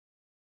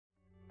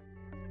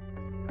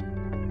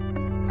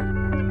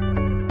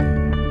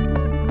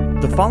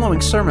The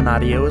following sermon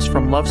audio is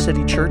from Love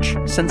City Church,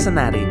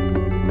 Cincinnati.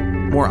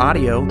 More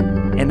audio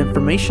and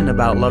information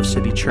about Love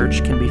City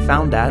Church can be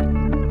found at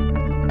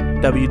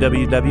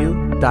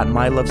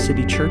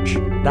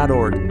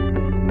www.mylovecitychurch.org.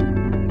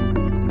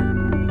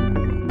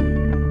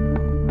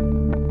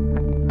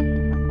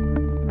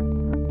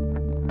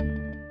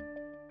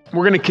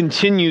 We're going to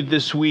continue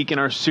this week in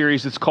our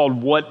series. It's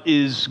called What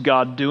is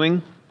God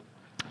Doing?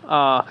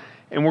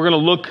 And we're going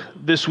to look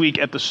this week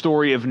at the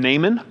story of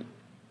Naaman.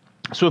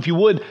 So if you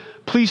would,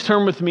 please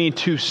turn with me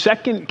to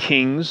 2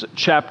 Kings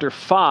chapter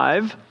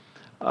 5.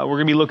 We're going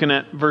to be looking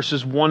at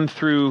verses 1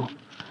 through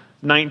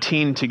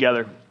 19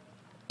 together.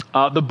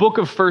 The book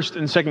of 1st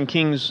and 2nd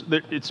Kings,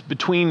 it's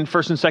between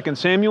 1st and 2nd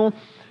Samuel,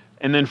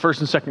 and then 1st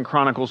and 2nd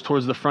Chronicles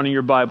towards the front of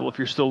your Bible, if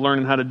you're still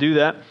learning how to do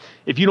that.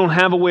 If you don't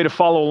have a way to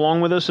follow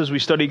along with us as we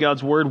study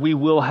God's Word, we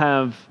will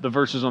have the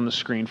verses on the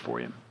screen for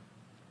you.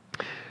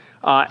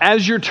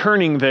 As you're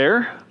turning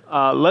there,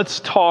 let's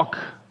talk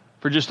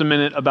for just a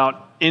minute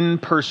about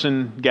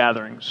in-person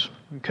gatherings,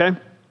 okay?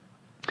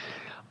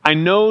 I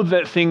know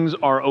that things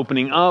are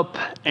opening up,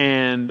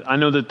 and I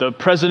know that the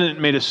president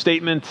made a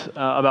statement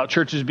about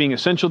churches being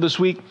essential this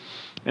week,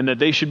 and that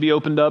they should be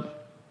opened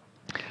up.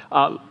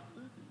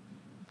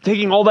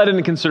 Taking all that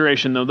into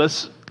consideration, though,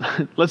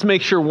 let's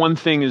make sure one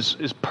thing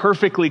is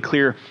perfectly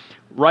clear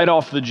right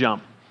off the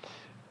jump.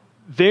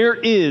 There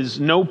is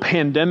no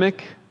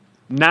pandemic,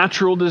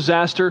 natural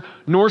disaster,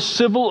 nor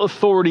civil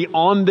authority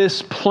on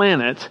this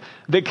planet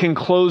that can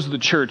close the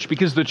church,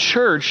 because the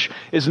church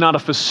is not a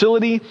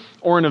facility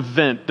or an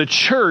event. The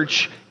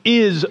church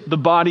is the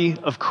body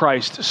of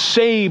Christ,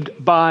 saved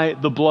by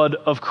the blood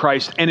of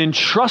Christ, and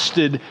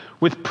entrusted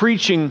with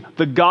preaching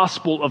the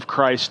gospel of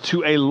Christ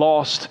to a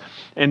lost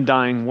and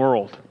dying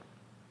world.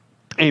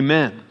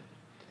 Amen.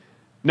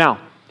 Now,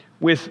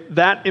 with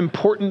that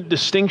important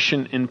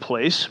distinction in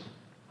place,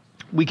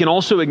 we can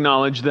also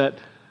acknowledge that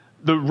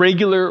the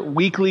regular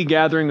weekly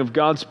gathering of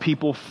God's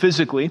people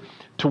physically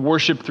to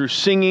worship through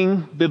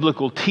singing,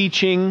 biblical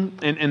teaching,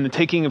 and the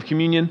taking of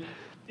communion,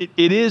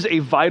 it is a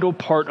vital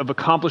part of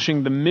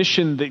accomplishing the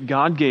mission that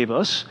God gave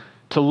us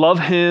to love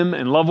Him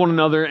and love one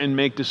another and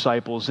make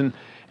disciples. And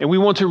we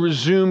want to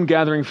resume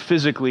gathering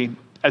physically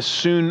as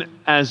soon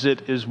as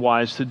it is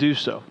wise to do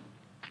so.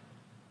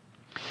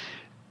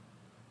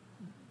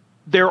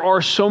 There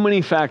are so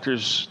many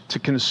factors to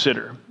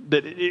consider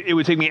that it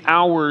would take me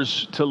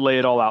hours to lay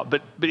it all out.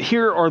 But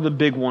here are the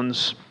big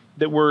ones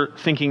that we're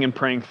thinking and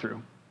praying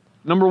through.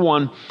 Number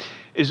one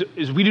is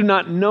we do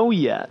not know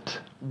yet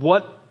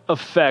what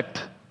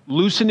effect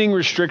loosening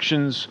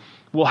restrictions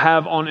will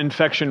have on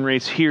infection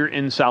rates here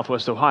in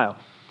Southwest Ohio.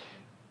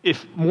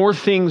 If more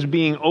things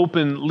being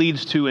open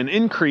leads to an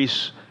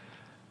increase,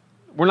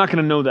 we're not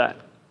going to know that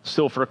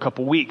still for a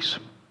couple weeks.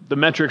 The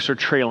metrics are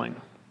trailing,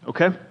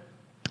 okay?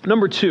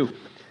 Number two,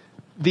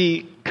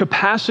 the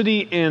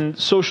capacity and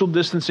social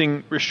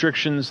distancing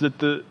restrictions that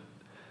the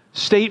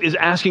state is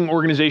asking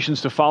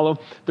organizations to follow,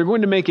 they're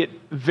going to make it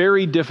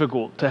very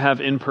difficult to have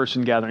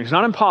in-person gatherings.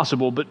 Not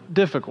impossible, but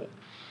difficult.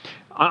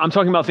 I'm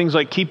talking about things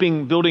like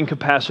keeping building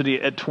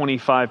capacity at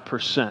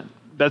 25%.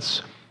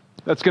 That's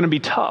going to be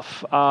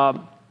tough. It's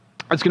going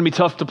to be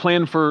tough to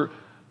plan for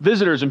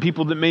visitors and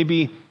people that may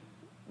be,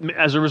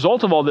 as a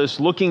result of all this,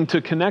 looking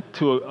to connect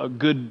to a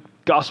good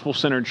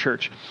gospel-centered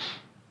church.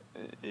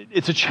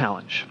 It's a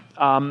challenge.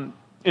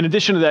 In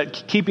addition to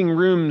that, keeping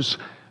rooms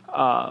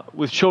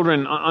with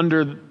children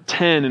under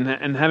 10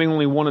 and having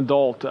only one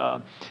adult,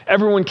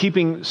 everyone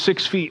keeping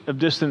 6 feet of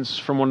distance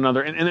from one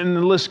another, and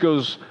the list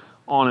goes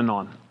on and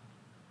on.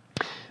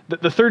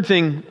 The third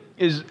thing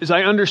is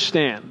I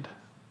understand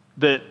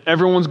that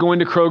everyone's going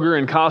to Kroger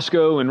and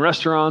Costco and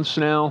restaurants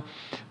now,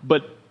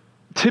 but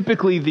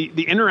typically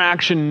the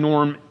interaction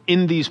norm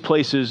in these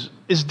places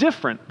is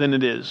different than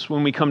it is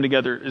when we come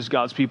together as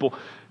God's people.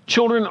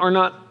 Children are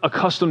not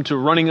accustomed to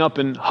running up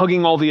and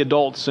hugging all the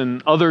adults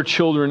and other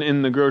children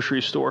in the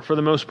grocery store for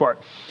the most part,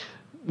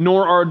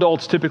 nor are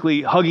adults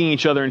typically hugging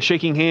each other and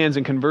shaking hands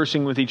and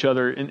conversing with each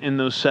other in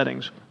those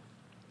settings.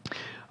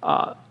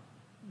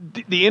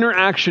 The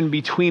interaction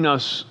between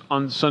us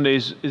on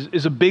Sundays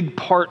is a big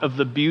part of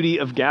the beauty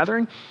of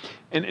gathering,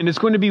 and it's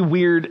going to be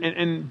weird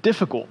and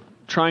difficult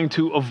trying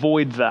to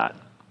avoid that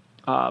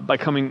by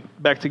coming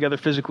back together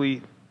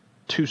physically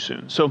too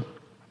soon. So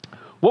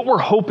what we're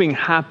hoping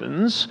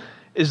happens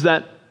is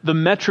that the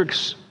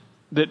metrics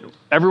that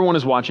everyone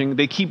is watching,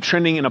 they keep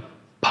trending in a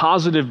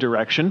positive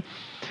direction,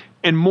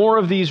 and more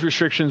of these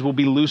restrictions will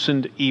be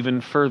loosened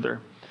even further,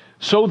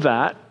 so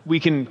that we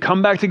can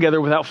come back together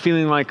without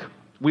feeling like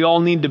we all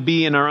need to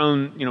be in our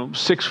own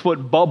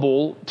 6-foot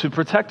bubble to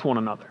protect one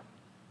another.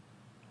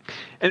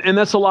 And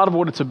that's a lot of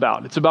what it's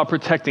about. It's about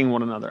protecting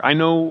one another. I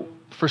know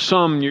for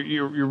some,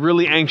 you're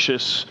really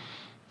anxious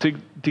to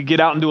get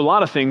out and do a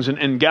lot of things,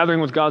 and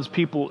gathering with God's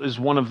people is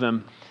one of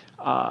them.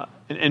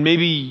 And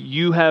maybe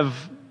you have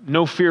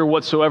no fear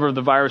whatsoever of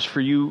the virus for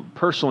you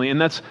personally,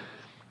 and that's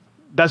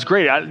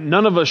great.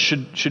 None of us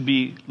should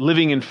be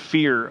living in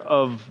fear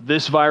of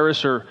this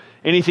virus or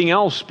anything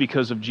else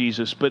because of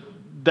Jesus, but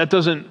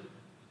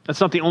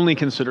that's not the only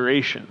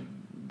consideration.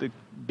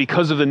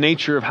 because of the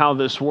nature of how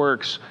this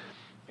works,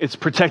 it's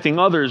protecting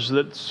others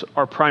that's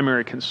our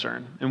primary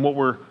concern and what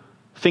we're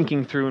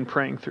thinking through and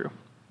praying through.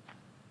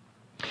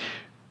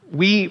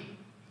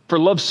 For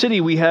Love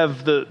City, we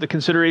have the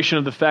consideration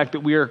of the fact that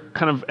we are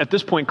kind of, at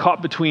this point,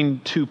 caught between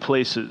two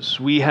places.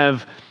 We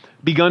have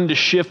begun to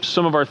shift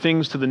some of our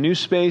things to the new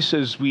space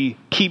as we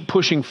keep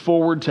pushing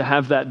forward to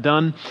have that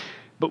done,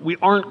 but we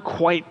aren't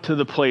quite to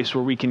the place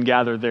where we can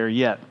gather there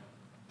yet.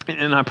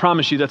 And I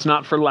promise you, that's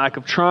not for lack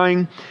of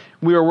trying.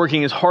 We are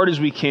working as hard as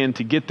we can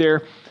to get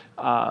there.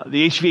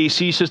 The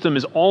HVAC system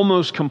is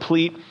almost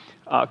complete.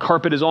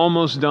 Carpet is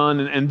almost done.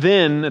 And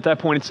then, at that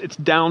point, it's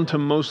down to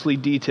mostly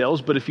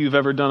details. But if you've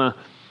ever done a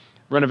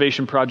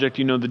renovation project,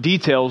 you know the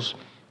details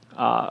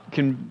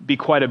can be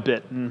quite a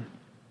bit.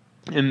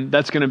 And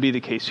that's going to be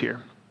the case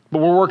here. But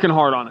we're working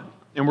hard on it.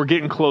 And we're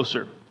getting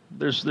closer.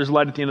 There's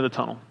light at the end of the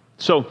tunnel.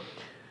 So,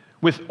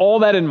 with all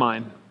that in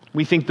mind,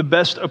 we think the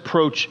best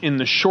approach in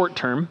the short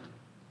term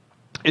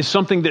is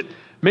something that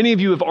many of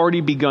you have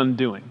already begun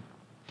doing.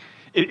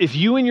 If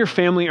you and your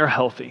family are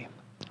healthy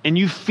and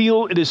you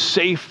feel it is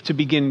safe to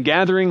begin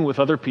gathering with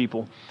other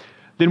people,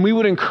 then we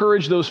would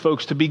encourage those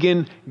folks to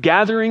begin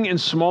gathering in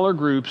smaller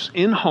groups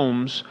in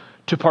homes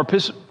to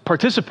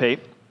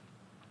participate.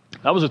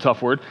 That was a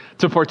tough word.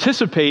 To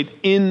participate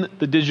in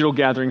the digital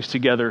gatherings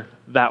together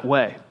that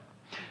way.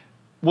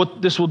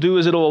 What this will do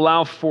is it'll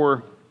allow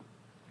for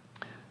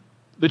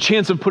the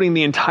chance of putting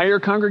the entire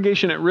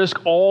congregation at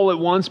risk all at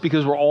once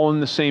because we're all in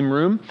the same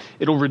room.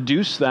 It'll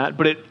reduce that,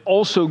 but it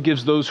also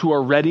gives those who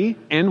are ready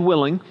and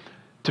willing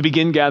to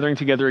begin gathering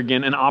together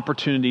again an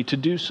opportunity to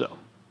do so.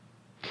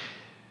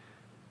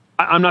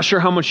 I'm not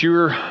sure how much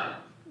you're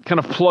kind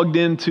of plugged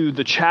into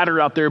the chatter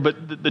out there,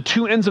 but the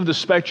two ends of the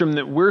spectrum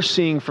that we're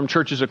seeing from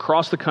churches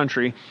across the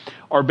country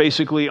are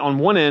basically, on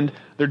one end,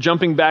 they're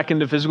jumping back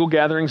into physical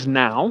gatherings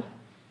now,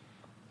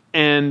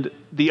 and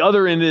the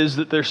other end is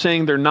that they're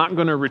saying they're not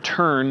going to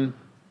return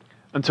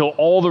until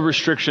all the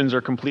restrictions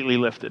are completely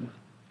lifted.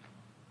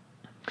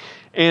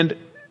 And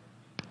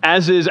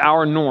as is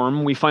our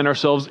norm, we find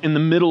ourselves in the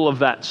middle of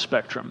that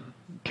spectrum.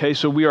 Okay,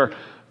 so we are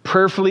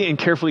prayerfully and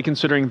carefully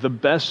considering the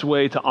best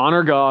way to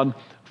honor God,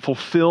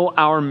 fulfill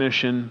our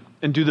mission,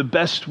 and do the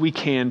best we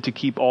can to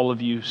keep all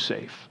of you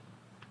safe.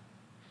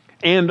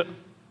 And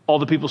all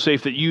the people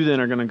safe that you then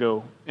are going to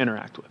go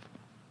interact with.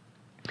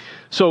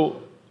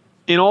 So,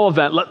 in all of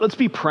that, let's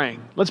be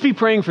praying. Let's be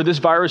praying for this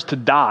virus to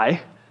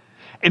die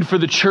and for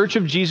the Church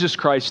of Jesus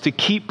Christ to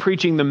keep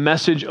preaching the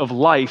message of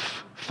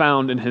life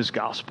found in his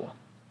gospel.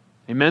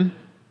 Amen?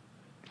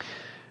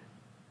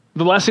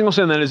 The last thing I'll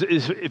say on that is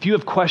if you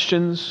have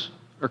questions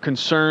or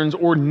concerns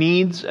or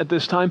needs at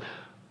this time,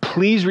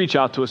 please reach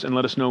out to us and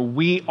let us know.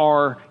 We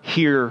are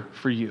here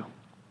for you.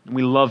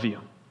 We love you.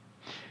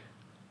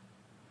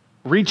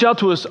 Reach out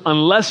to us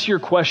unless your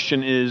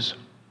question is,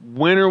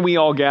 when are we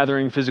all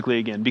gathering physically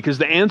again? Because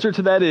the answer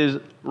to that is,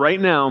 right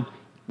now,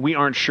 we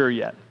aren't sure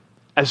yet.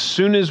 As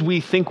soon as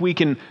we think we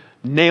can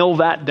nail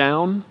that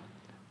down,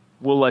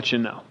 we'll let you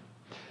know.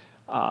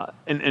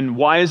 And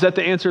why is that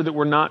the answer that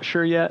we're not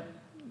sure yet?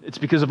 It's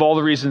because of all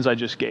the reasons I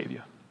just gave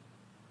you.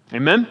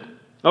 Amen?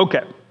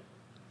 Okay.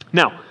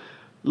 Now,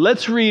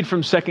 let's read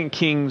from 2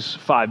 Kings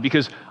 5,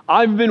 because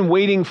I've been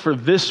waiting for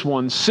this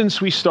one since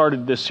we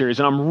started this series,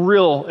 and I'm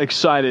real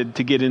excited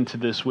to get into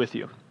this with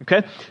you.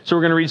 Okay? So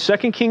we're going to read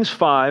 2 Kings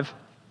 5,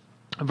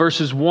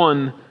 verses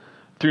 1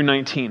 through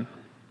 19.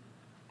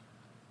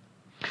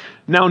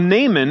 Now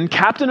Naaman,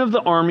 captain of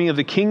the army of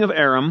the king of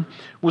Aram,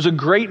 was a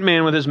great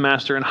man with his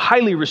master and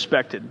highly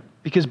respected,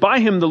 because by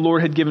him the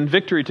Lord had given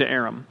victory to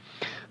Aram.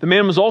 The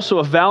man was also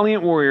a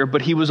valiant warrior,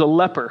 but he was a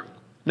leper.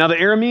 Now the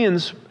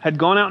Arameans had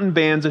gone out in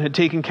bands and had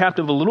taken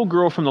captive a little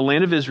girl from the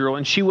land of Israel,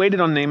 and she waited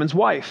on Naaman's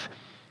wife.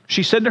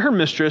 She said to her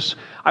mistress,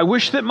 "I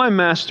wish that my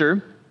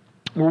master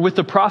were with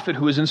the prophet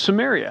who is in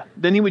Samaria.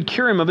 Then he would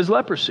cure him of his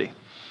leprosy."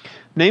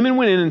 Naaman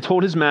went in and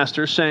told his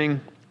master, saying,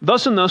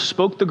 "Thus and thus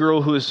spoke the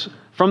girl who is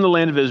from the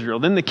land of Israel."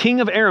 Then the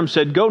king of Aram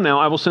said, "Go now,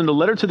 I will send a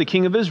letter to the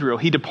king of Israel."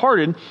 He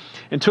departed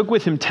and took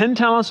with him 10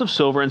 talents of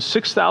silver and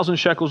 6,000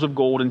 shekels of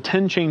gold and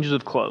 10 changes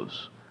of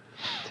clothes.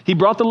 He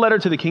brought the letter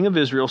to the king of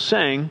Israel,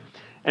 saying,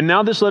 And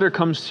now as this letter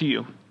comes to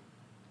you,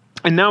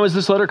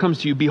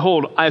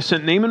 behold, I have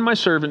sent Naaman my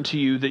servant to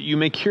you that you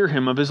may cure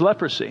him of his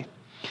leprosy.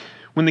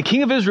 When the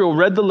king of Israel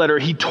read the letter,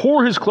 he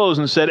tore his clothes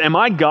and said, "Am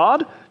I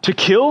God to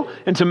kill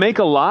and to make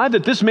alive,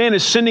 that this man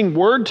is sending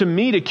word to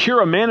me to cure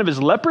a man of his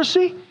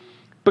leprosy?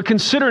 But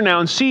consider now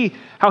and see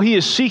how he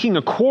is seeking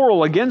a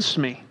quarrel against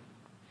me."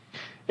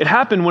 It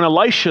happened when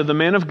Elisha, the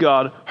man of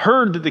God,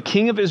 heard that the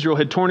king of Israel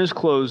had torn his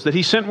clothes, that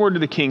he sent word to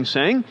the king,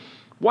 saying,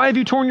 "Why have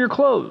you torn your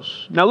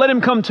clothes? Now let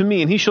him come to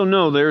me, and he shall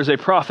know there is a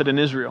prophet in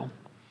Israel."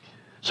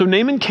 So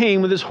Naaman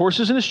came with his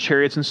horses and his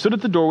chariots and stood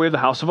at the doorway of the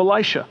house of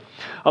Elisha.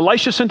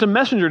 Elisha sent a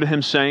messenger to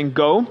him, saying,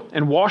 "Go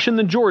and wash in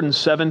the Jordan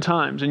 7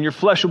 times, and your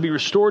flesh will be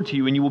restored to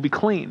you, and you will be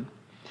clean."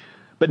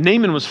 But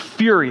Naaman was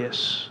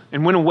furious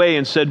and went away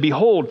and said,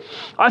 "Behold,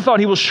 I thought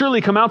he will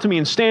surely come out to me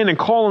and stand and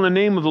call on the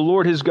name of the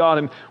Lord his God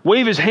and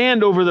wave his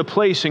hand over the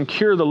place and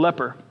cure the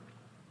leper.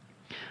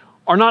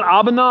 Are not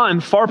Abana and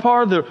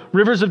Pharpar, the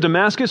rivers of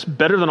Damascus,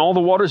 better than all the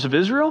waters of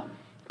Israel?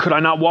 Could I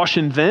not wash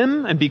in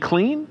them and be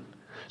clean?"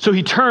 So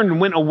he turned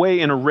and went away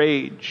in a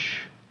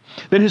rage.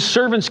 Then his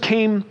servants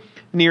came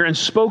near and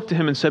spoke to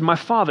him and said, "My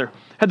father,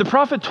 had the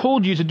prophet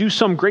told you to do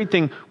some great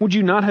thing, would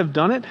you not have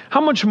done it? How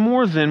much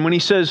more then when he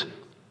says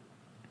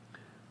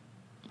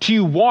to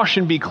you, 'Wash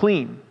and be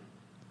clean'?"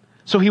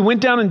 So he went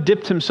down and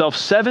dipped himself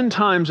 7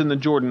 times in the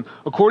Jordan,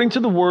 according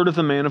to the word of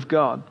the man of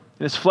God.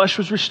 And his flesh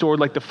was restored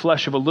like the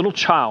flesh of a little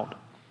child,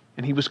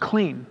 and he was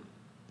clean.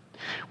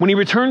 When he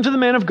returned to the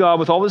man of God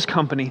with all his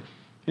company,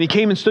 and he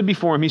came and stood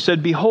before him, he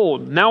said,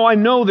 "Behold, now I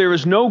know there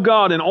is no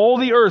God in all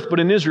the earth but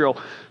in Israel.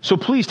 So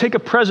please take a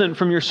present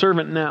from your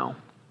servant now."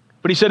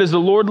 But he said, "As the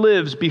Lord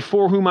lives,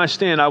 before whom I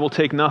stand, I will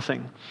take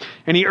nothing."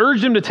 And he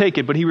urged him to take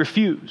it, but he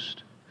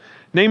refused.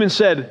 Naaman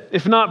said,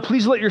 "If not,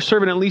 please let your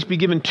servant at least be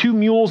given 2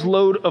 mules'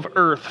 load of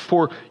earth,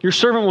 for your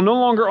servant will no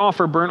longer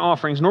offer burnt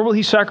offerings, nor will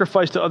he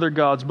sacrifice to other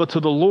gods, but to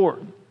the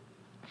Lord.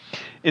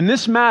 In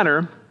this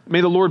matter, may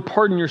the Lord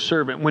pardon your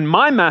servant. When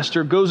my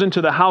master goes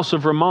into the house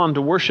of Ramon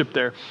to worship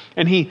there,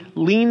 and he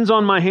leans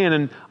on my hand,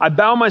 and I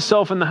bow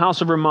myself in the house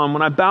of Ramon,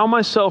 when I bow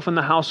myself in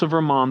the house of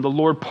Ramon, the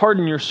Lord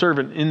pardon your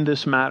servant in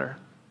this matter."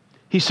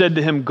 He said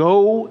to him,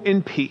 "Go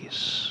in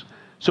peace."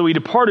 So he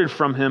departed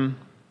from him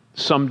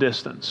some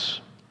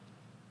distance.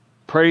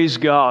 Praise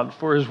God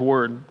for his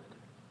word.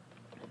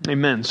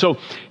 Amen. So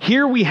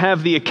here we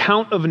have the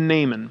account of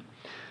Naaman,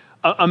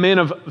 a man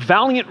of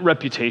valiant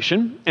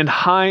reputation and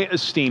high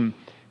esteem,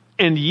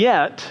 and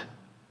yet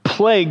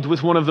plagued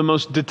with one of the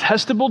most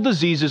detestable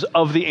diseases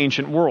of the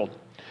ancient world.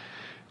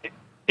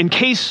 In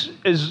case,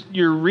 as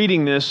you're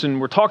reading this and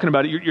we're talking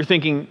about it, you're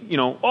thinking,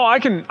 oh, I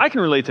can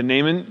relate to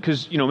Naaman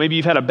because, maybe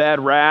you've had a bad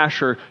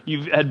rash or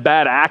you've had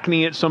bad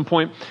acne at some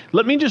point.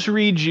 Let me just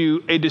read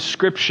you a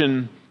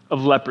description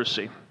of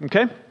leprosy,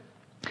 okay?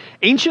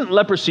 Ancient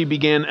leprosy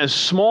began as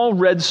small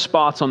red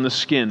spots on the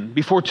skin.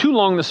 Before too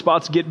long, the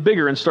spots get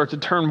bigger and start to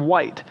turn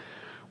white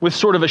with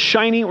sort of a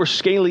shiny or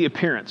scaly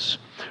appearance.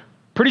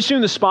 Pretty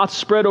soon, the spots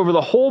spread over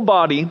the whole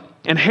body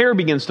and hair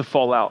begins to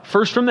fall out,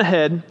 first from the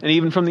head and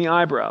even from the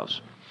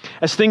eyebrows.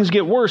 As things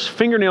get worse,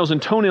 fingernails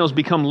and toenails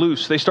become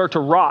loose. They start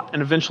to rot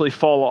and eventually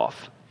fall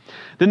off.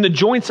 Then the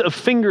joints of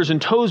fingers and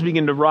toes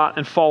begin to rot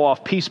and fall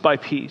off piece by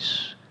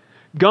piece.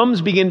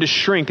 Gums begin to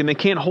shrink and they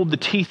can't hold the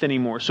teeth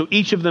anymore, so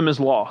each of them is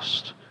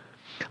lost.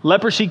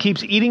 Leprosy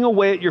keeps eating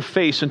away at your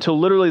face until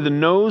literally the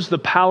nose, the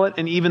palate,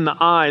 and even the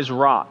eyes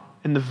rot,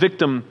 and the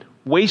victim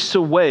wastes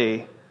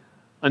away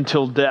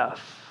until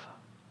death.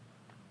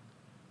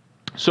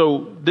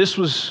 So this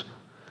was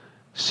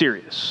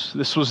serious.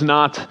 This was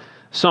not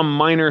some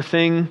minor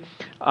thing.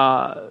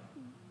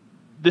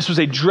 This was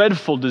a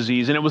dreadful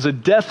disease, and it was a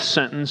death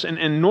sentence,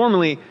 and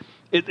normally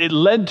it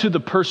led to the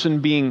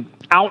person being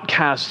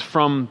outcast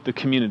from the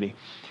community.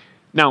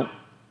 Now,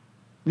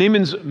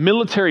 Naaman's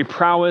military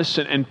prowess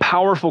and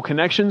powerful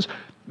connections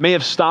may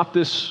have stopped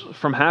this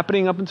from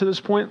happening up until this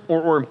point,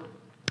 or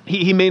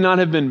he may not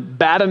have been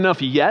bad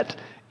enough yet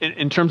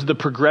in terms of the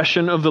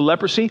progression of the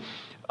leprosy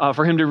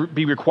for him to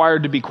be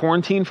required to be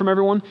quarantined from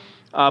everyone,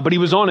 but he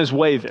was on his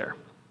way there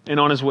and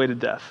on his way to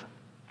death.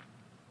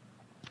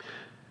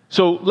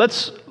 So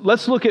let's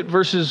look at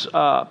verses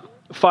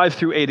 5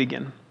 through 8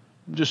 again.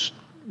 Just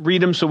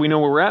read them so we know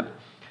where we're at.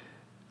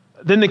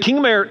 Then the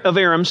king of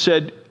Aram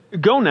said,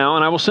 "Go now,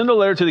 and I will send a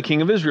letter to the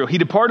king of Israel." He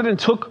departed and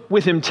took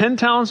with him 10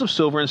 talents of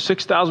silver and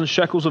 6,000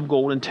 shekels of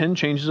gold and 10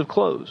 changes of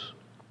clothes.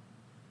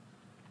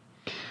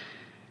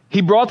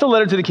 He brought the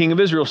letter to the king of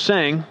Israel,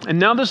 saying, "And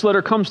now this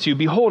letter comes to you.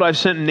 Behold, I've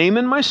sent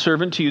Naaman my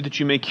servant to you that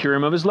you may cure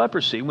him of his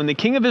leprosy." When the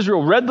king of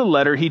Israel read the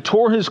letter, he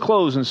tore his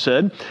clothes and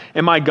said,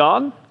 "Am I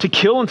God, to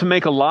kill and to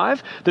make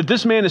alive, that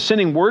this man is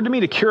sending word to me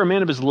to cure a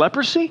man of his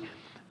leprosy?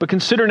 But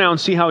consider now and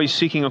see how he's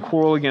seeking a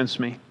quarrel against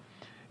me."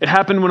 It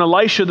happened when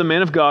Elisha, the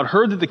man of God,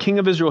 heard that the king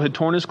of Israel had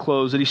torn his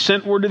clothes, that he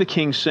sent word to the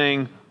king,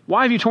 saying,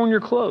 "Why have you torn your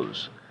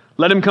clothes?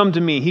 Let him come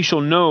to me. He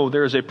shall know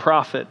there is a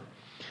prophet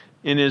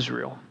in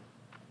Israel."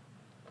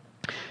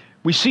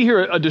 We see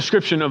here a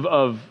description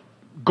of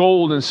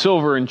gold and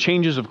silver and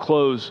changes of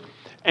clothes.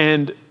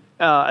 And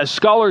as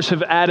scholars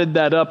have added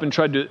that up and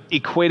tried to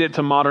equate it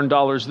to modern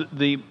dollars,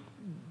 the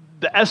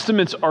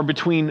estimates are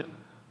between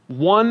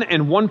 $1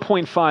 and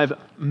 $1.5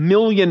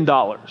 million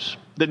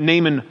that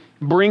Naaman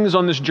brings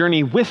on this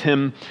journey with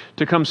him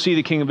to come see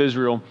the king of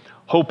Israel,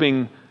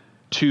 hoping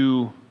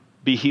to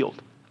be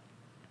healed.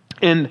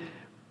 And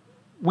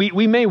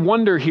we may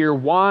wonder here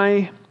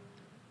why,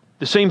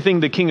 the same thing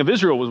the king of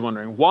Israel was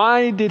wondering,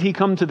 why did he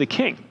come to the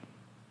king?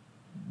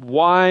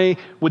 Why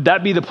would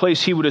that be the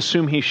place he would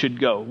assume he should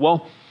go?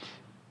 Well,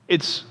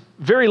 it's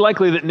very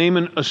likely that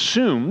Naaman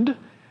assumed,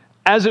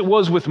 as it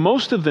was with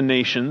most of the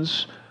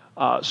nations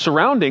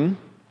surrounding,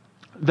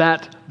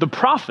 that the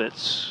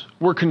prophets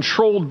were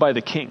controlled by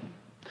the king.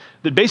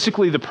 That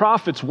basically the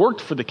prophets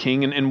worked for the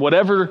king, and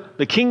whatever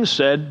the king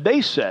said,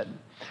 they said.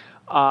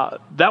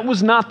 That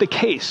was not the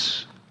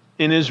case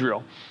in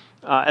Israel.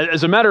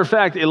 As a matter of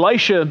fact,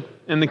 Elisha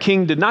and the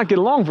king did not get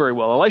along very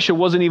well. Elisha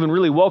wasn't even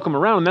really welcome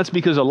around, and that's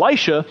because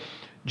Elisha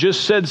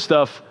just said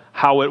stuff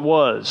how it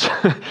was.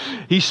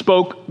 He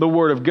spoke the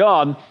word of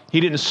God. He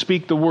didn't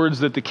speak the words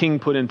that the king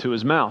put into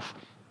his mouth.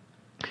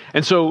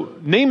 And so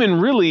Naaman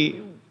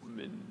really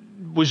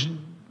was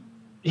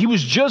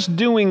just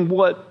doing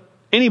what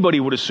anybody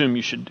would assume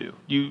you should do.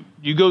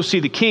 You go see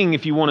the king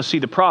if you want to see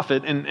the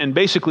prophet, and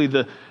basically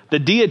the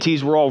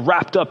deities were all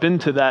wrapped up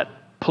into that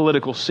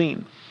political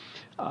scene.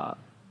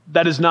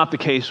 That is not the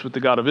case with the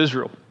God of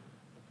Israel.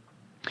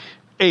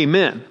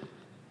 Amen.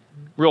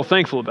 Real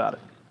thankful about it.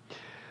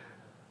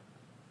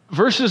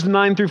 Verses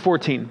 9 through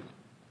 14.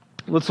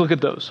 Let's look at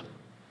those.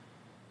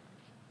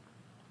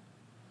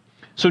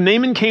 So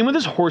Naaman came with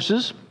his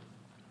horses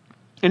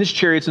and his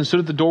chariots and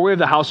stood at the doorway of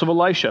the house of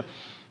Elisha.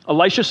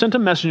 Elisha sent a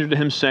messenger to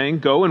him saying,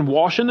 "Go and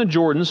wash in the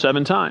Jordan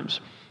 7 times,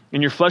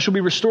 and your flesh will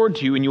be restored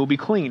to you, and you will be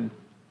clean."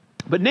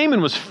 But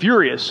Naaman was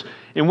furious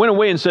and went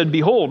away and said,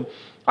 "Behold,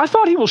 I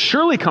thought he will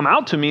surely come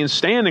out to me and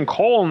stand and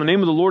call on the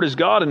name of the Lord his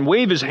God and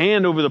wave his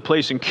hand over the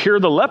place and cure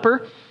the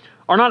leper.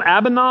 Are not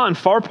Abana and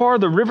Pharpar,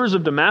 the rivers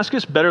of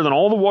Damascus, better than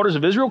all the waters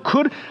of Israel?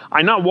 Could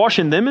I not wash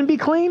in them and be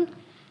clean?"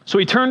 So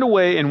he turned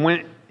away in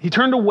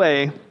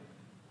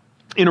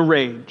a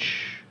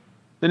rage.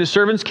 Then his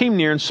servants came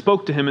near and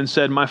spoke to him and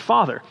said, "My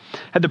father,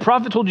 had the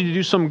prophet told you to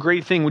do some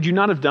great thing, would you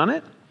not have done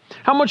it?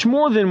 How much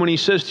more then when he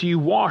says to you,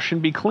 'Wash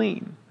and be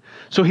clean'?"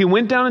 So he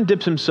went down and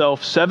dipped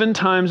himself 7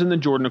 times in the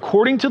Jordan,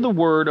 according to the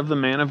word of the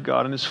man of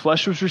God, and his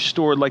flesh was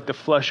restored like the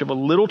flesh of a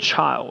little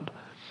child,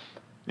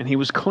 and he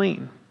was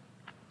clean.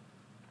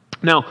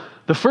 Now,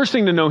 the first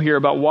thing to know here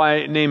about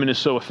why Naaman is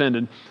so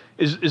offended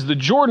is the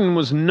Jordan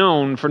was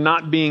known for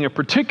not being a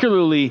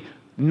particularly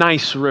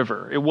nice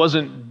river. It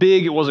wasn't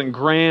big, it wasn't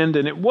grand,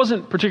 and it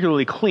wasn't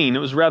particularly clean. It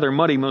was rather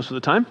muddy most of the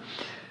time.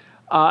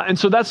 And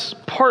so that's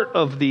part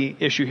of the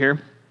issue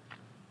here.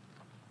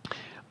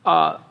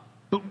 But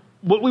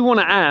what we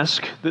want to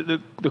ask,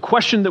 the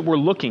question that we're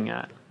looking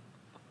at,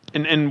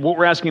 and what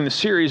we're asking in the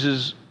series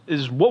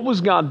is what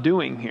was God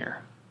doing here?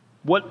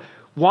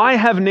 Why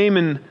have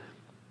Naaman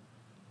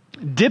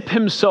dip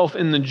himself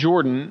in the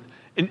Jordan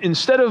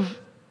instead of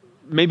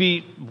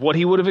maybe what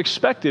he would have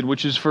expected,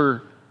 which is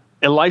for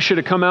Elisha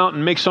to come out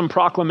and make some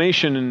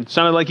proclamation, and it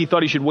sounded like he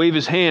thought he should wave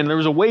his hand. There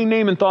was a way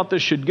Naaman thought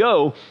this should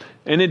go,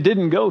 and it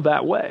didn't go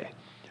that way.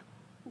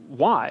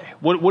 Why?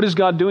 What is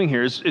God doing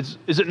here? Is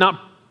it not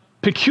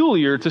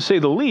peculiar, to say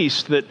the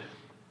least, that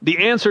the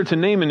answer to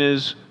Naaman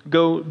is,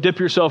 go dip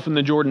yourself in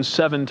the Jordan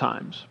 7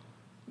 times?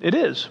 It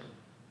is.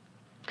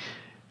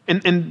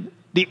 And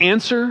the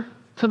answer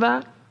to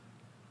that,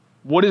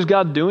 what is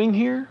God doing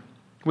here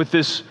with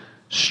this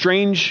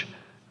strange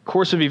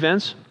course of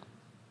events?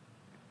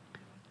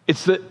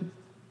 It's that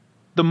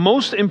the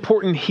most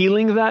important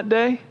healing that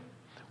day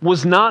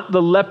was not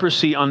the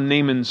leprosy on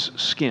Naaman's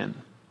skin.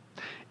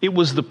 It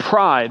was the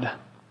pride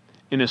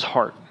in his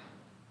heart.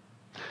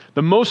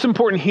 The most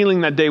important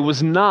healing that day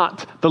was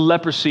not the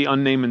leprosy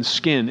on Naaman's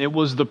skin. It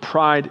was the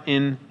pride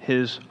in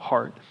his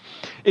heart.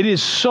 It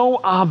is so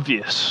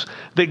obvious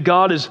that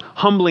God is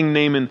humbling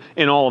Naaman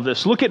in all of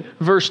this. Look at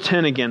verse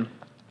 10 again.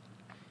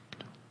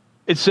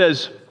 It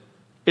says,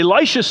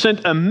 Elisha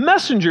sent a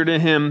messenger to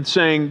him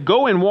saying,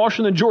 "Go and wash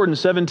in the Jordan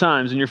 7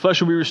 times, and your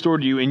flesh will be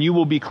restored to you, and you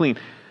will be clean."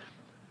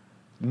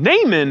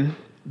 Naaman,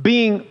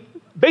 being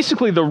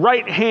basically the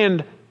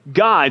right-hand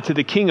guy to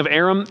the king of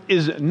Aram,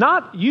 is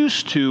not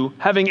used to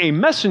having a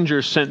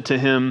messenger sent to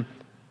him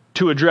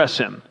to address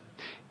him.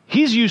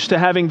 He's used to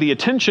having the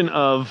attention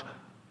of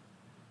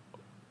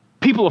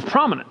people of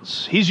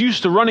prominence. He's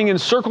used to running in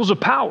circles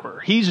of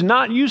power. He's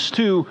not used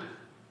to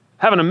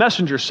having a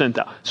messenger sent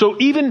out. So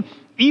even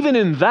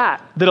in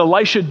that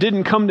Elisha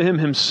didn't come to him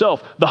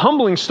himself, the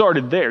humbling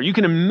started there. You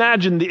can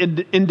imagine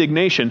the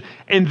indignation.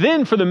 And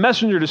then for the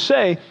messenger to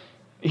say,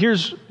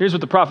 here's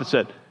what the prophet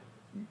said,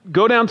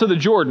 "Go down to the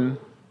Jordan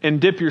and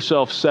dip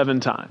yourself 7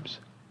 times.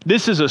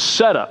 This is a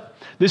setup.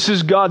 This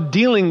is God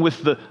dealing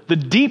with the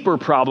deeper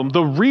problem,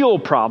 the real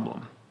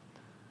problem,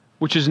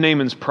 which is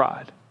Naaman's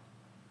pride.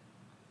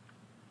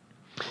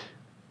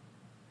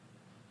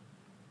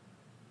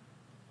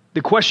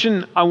 The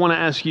question I want to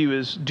ask you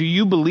is, do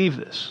you believe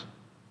this?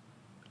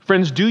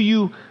 Friends, do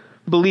you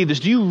believe this?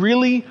 Do you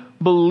really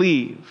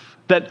believe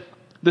that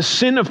the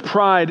sin of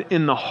pride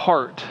in the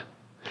heart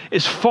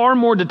is far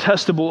more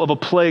detestable of a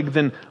plague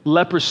than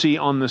leprosy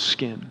on the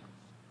skin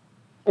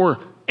or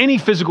any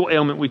physical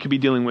ailment we could be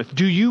dealing with?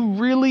 Do you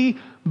really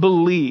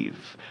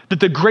believe that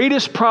the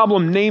greatest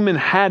problem Naaman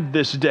had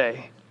this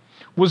day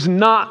was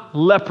not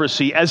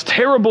leprosy, as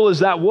terrible as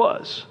that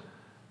was,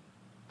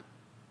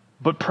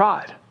 but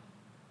pride?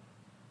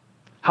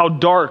 How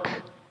dark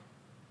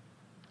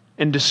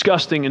and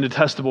disgusting and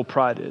detestable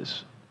pride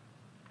is.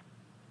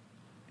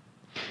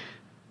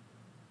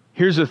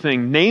 Here's the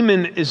thing.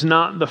 Naaman is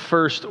not the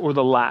first or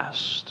the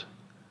last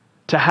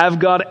to have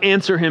God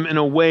answer him in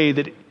a way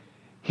that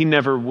he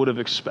never would have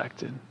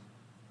expected.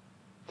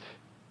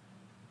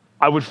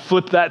 I would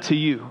flip that to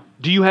you.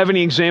 Do you have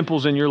any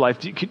examples in your life?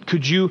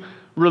 Could you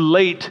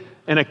relate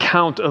an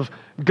account of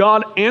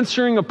God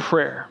answering a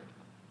prayer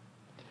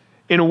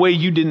in a way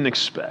you didn't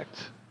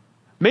expect?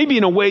 Maybe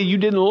in a way you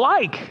didn't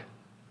like.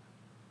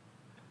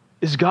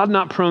 Is God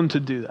not prone to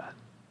do that?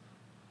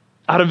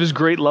 Out of his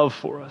great love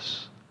for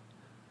us.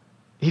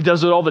 He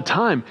does it all the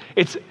time.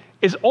 It's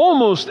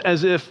almost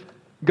as if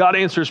God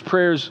answers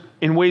prayers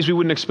in ways we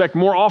wouldn't expect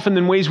more often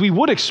than ways we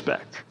would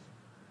expect.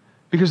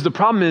 Because the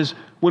problem is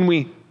when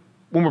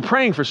we're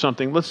praying for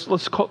something,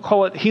 let's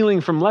call it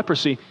healing from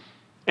leprosy,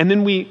 and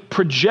then we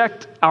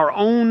project our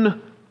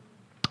own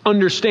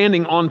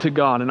understanding onto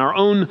God and our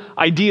own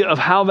idea of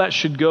how that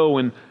should go.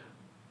 And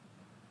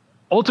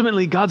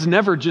ultimately, God's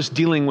never just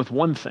dealing with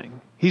one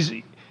thing.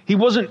 The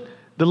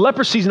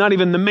leprosy's not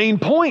even the main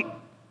point.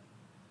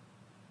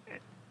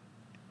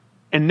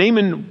 And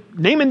Naaman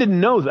didn't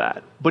know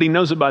that, but he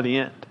knows it by the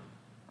end.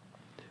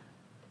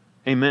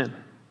 Amen.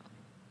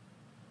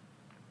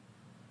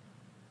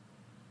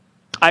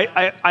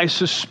 I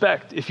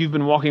suspect if you've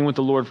been walking with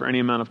the Lord for any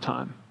amount of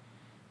time,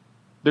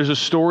 there's a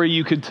story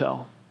you could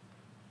tell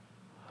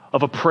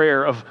of a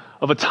prayer, of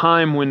a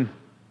time when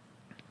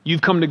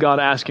you've come to God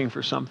asking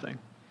for something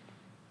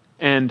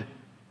and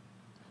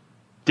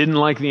didn't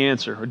like the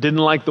answer or didn't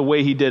like the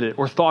way he did it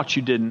or thought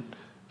you didn't.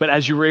 But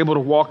as you were able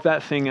to walk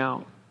that thing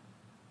out,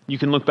 you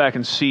can look back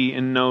and see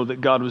and know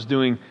that God was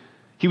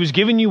he was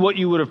giving you what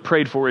you would have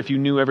prayed for if you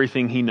knew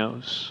everything he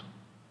knows.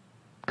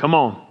 Come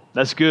on,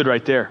 that's good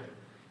right there.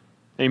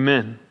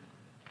 Amen.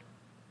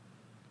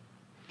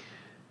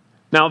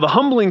 Now, the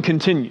humbling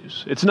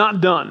continues. It's not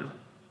done.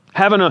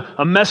 Having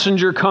a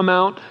messenger come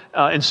out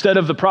instead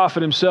of the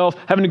prophet himself,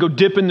 having to go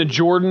dip in the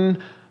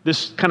Jordan,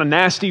 this kind of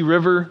nasty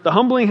river. The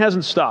humbling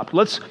hasn't stopped.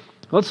 Let's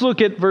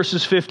look at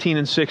verses 15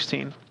 and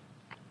 16.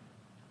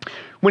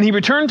 When he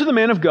returned to the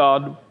man of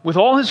God with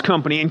all his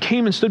company and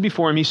came and stood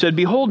before him, he said,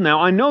 "Behold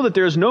now, I know that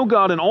there is no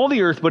God in all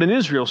the earth but in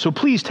Israel. So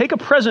please take a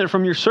present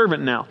from your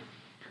servant now."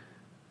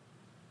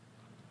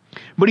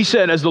 But he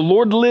said, "As the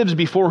Lord lives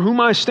before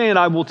whom I stand,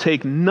 I will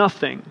take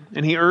nothing."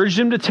 And he urged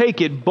him to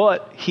take it,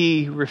 but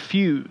he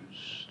refused.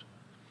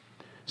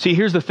 See,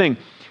 here's the thing.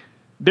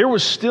 There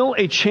was still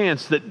a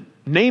chance that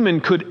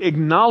Naaman could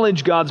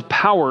acknowledge God's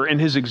power in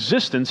his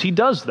existence. He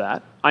does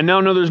that. I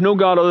now know there's no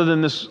God other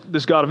than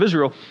this God of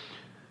Israel.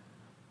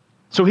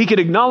 So he could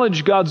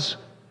acknowledge God's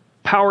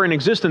power in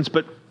existence,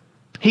 but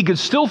he could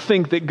still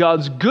think that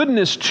God's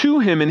goodness to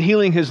him in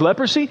healing his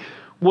leprosy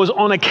was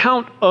on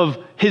account of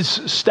his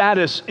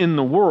status in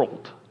the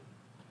world.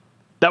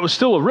 That was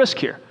still a risk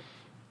here.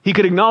 He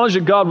could acknowledge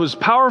that God was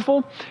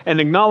powerful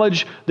and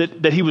acknowledge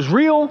that he was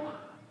real,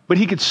 but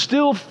he could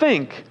still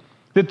think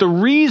that the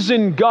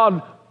reason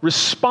God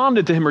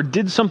responded to him or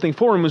did something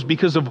for him was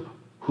because of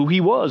who he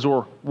was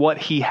or what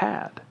he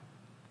had.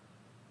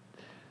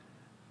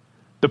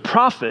 The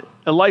prophet,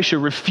 Elisha,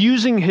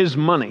 refusing his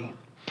money,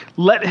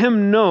 let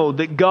him know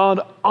that God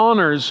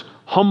honors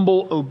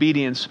humble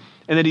obedience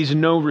and that he's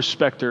no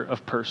respecter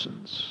of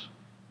persons.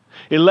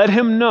 It let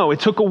him know, it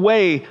took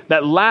away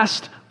that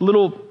last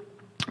little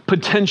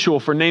potential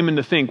for Naaman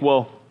to think,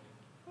 well,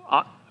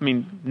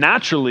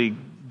 naturally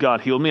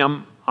God healed me.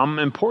 I'm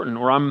important,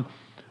 or I'm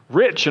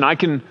rich, and I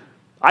can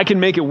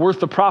make it worth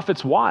the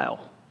prophet's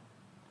while.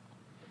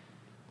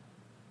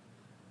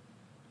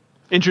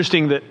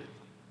 Interesting that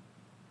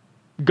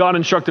God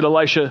instructed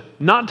Elisha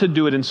not to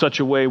do it in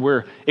such a way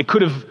where it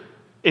could have,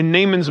 in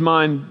Naaman's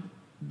mind,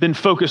 been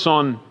focused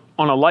on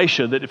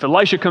Elisha, that if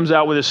Elisha comes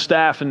out with his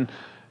staff and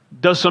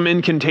does some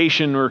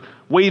incantation or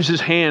waves his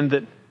hand,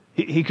 that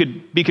he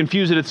could be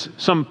confused that it's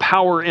some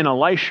power in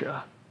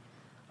Elisha.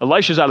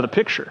 Elisha's out of the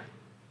picture.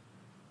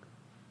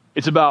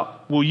 It's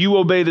about, will you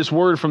obey this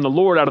word from the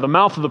Lord out of the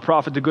mouth of the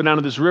prophet to go down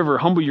to this river,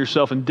 humble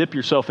yourself and dip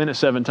yourself in it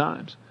 7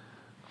 times.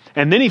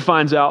 And then he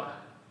finds out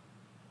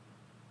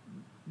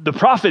the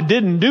prophet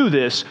didn't do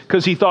this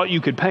because he thought you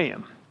could pay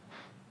him.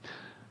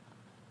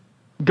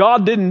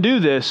 God didn't do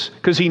this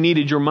because he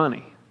needed your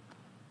money.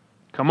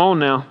 Come on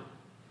now.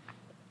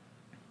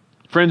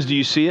 Friends, do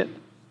you see it?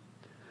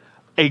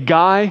 A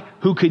guy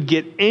who could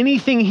get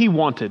anything he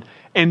wanted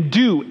and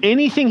do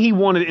anything he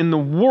wanted in the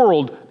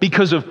world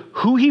because of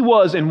who he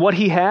was and what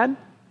he had,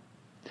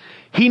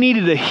 he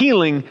needed a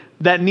healing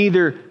that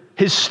neither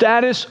his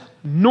status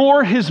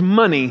nor his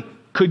money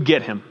could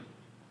get him.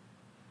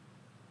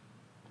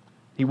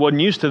 He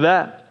wasn't used to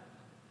that.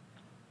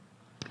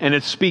 And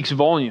it speaks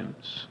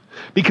volumes.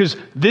 Because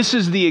this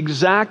is the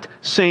exact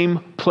same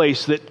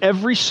place that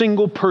every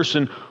single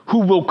person who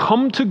will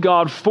come to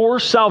God for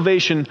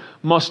salvation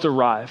must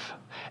arrive.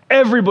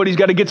 Everybody's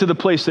got to get to the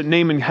place that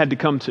Naaman had to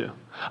come to,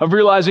 of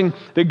realizing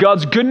that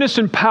God's goodness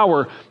and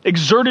power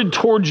exerted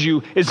towards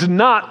you is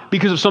not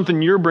because of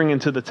something you're bringing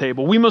to the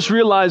table. We must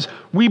realize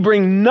we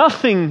bring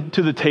nothing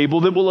to the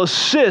table that will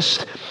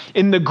assist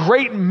in the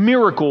great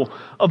miracle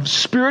of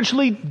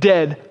spiritually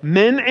dead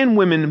men and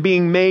women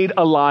being made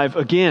alive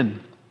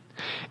again.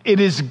 It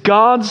is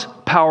God's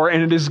power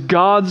and it is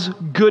God's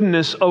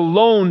goodness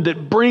alone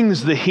that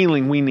brings the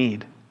healing we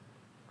need.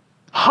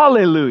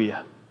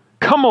 Hallelujah.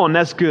 Come on,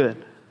 that's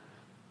good.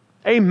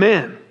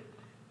 Amen.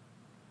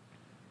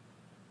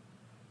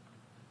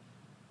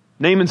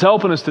 Naaman's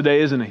helping us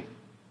today, isn't he?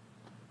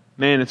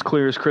 Man, it's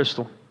clear as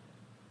crystal.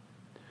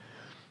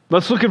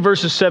 Let's look at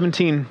verses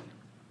 17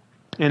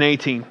 and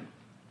 18.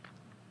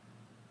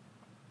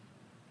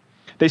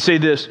 They say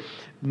this,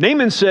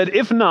 Naaman said,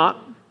 if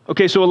not,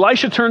 okay, so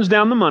Elisha turns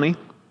down the money.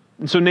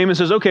 And so Naaman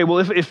says, okay, well,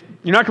 if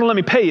you're not going to let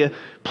me pay you,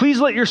 please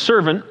let your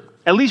servant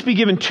at least be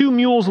given 2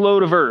 mules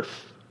load of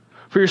earth.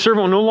 For your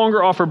servant will no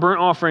longer offer burnt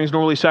offerings,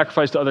 nor will he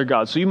sacrifice to other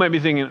gods. So you might be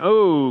thinking,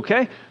 oh,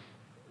 okay.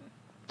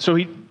 So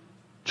he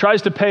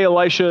tries to pay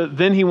Elisha,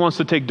 then he wants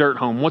to take dirt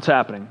home. What's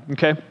happening?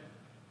 Okay.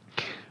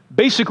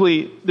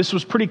 Basically, this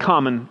was pretty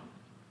common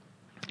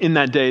in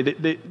that day.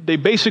 They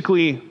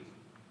basically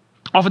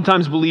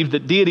oftentimes believed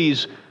that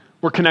deities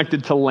were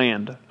connected to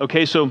land.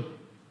 Okay, so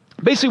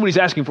basically what he's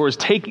asking for is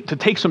to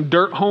take some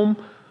dirt home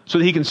so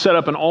that he can set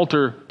up an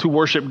altar to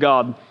worship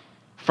God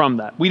from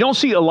that. We don't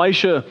see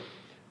Elisha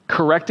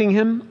correcting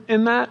him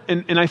in that,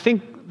 and I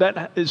think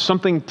that is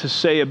something to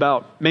say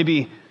about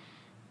maybe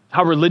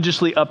how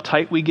religiously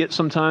uptight we get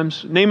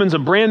sometimes. Naaman's a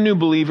brand new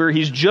believer.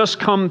 He's just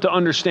come to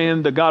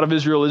understand the God of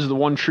Israel is the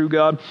one true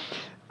God.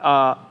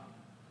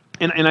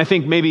 And I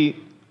think maybe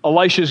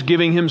Elisha's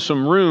giving him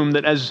some room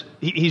that as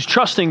he's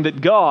trusting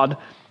that God,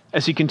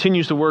 as he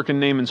continues to work in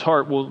Naaman's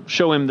heart, will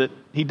show him that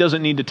he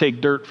doesn't need to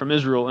take dirt from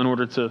Israel in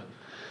order to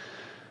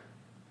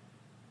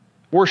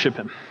worship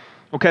him.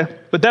 Okay?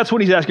 But that's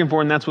what he's asking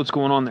for, and that's what's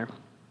going on there.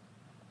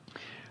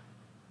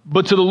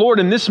 But to the Lord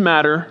in this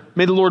matter,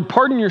 may the Lord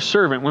pardon your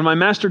servant. When my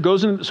master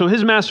goes in, so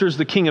his master is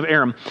the king of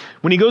Aram.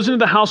 When he goes into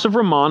the house of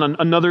Naaman,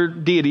 another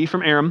deity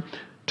from Aram,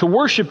 to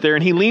worship there,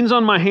 and he leans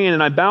on my hand,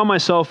 and I bow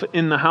myself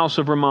in the house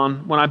of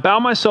Naaman. When I bow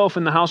myself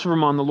in the house of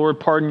Naaman, the Lord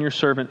pardon your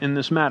servant in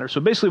this matter. So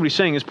basically what he's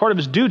saying is part of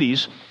his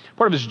duties,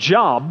 part of his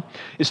job,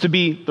 is to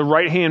be the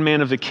right-hand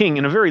man of the king.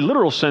 In a very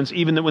literal sense,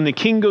 even that when the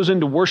king goes in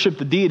to worship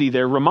the deity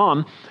there,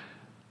 Naaman,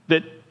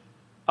 that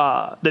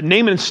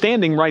Naaman is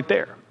standing right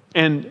there.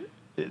 And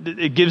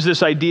it gives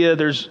this idea,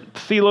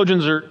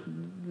 theologians are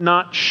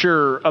not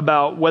sure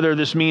about whether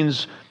this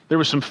means there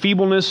was some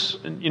feebleness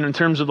in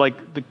terms of like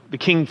the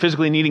king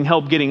physically needing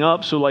help getting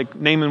up, so like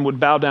Naaman would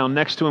bow down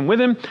next to him with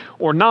him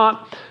or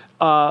not,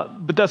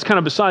 but that's kind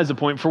of besides the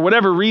point. For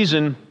whatever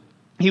reason,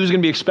 he was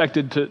going to be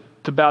expected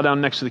to bow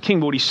down next to the king,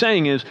 but what he's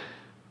saying is,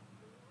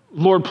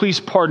 Lord, please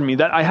pardon me.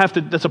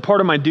 That's a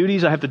part of my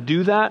duties, I have to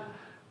do that,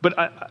 but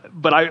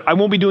I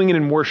won't be doing it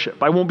in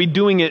worship. I won't be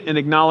doing it in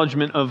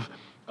acknowledgement of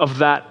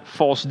that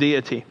false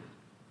deity.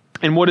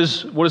 And what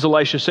does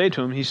Elisha say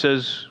to him? He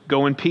says,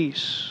 go in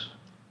peace.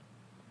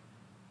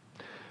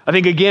 I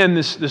think, again,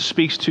 this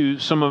speaks to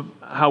some of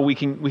how we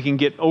can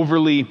get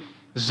overly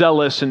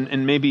zealous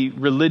and maybe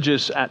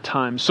religious at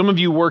times. Some of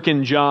you work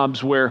in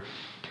jobs where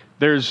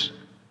there's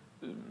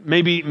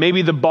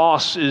maybe the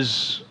boss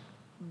is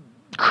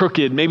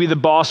crooked, maybe the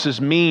boss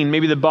is mean,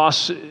 maybe the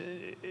boss,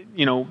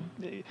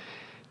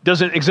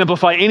 doesn't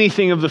exemplify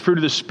anything of the fruit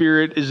of the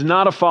Spirit, is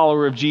not a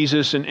follower of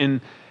Jesus.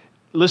 And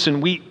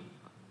listen, we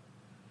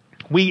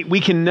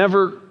can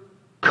never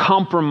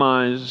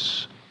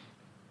compromise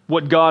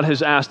what God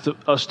has asked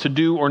us to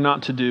do or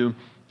not to do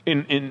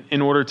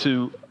in order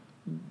to,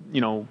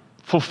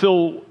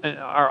 fulfill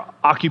our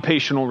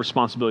occupational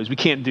responsibilities. We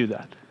can't do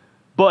that.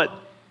 But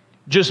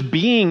just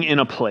being in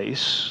a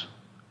place,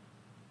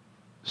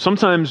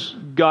 sometimes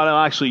God will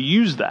actually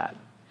use that.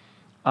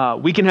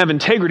 We can have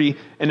integrity,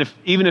 and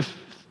even if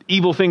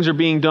evil things are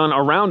being done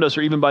around us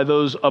or even by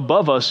those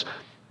above us,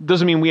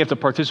 doesn't mean we have to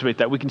participate in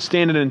that. We can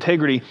stand in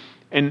integrity,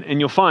 and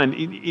you'll find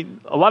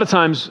a lot of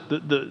times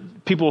the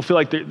people will feel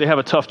like they have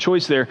a tough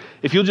choice there.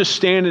 If you'll just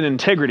stand in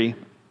integrity,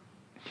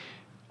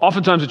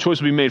 oftentimes a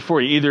choice will be made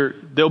for you. Either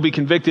they'll be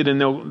convicted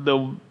and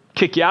they'll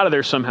kick you out of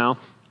there somehow,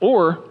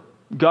 or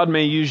God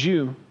may use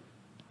you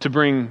to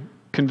bring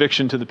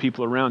conviction to the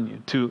people around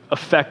you, to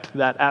affect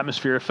that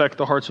atmosphere, affect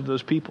the hearts of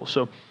those people.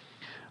 So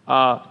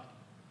I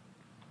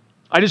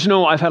just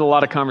know I've had a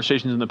lot of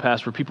conversations in the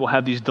past where people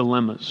have these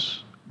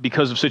dilemmas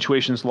because of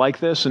situations like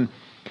this. And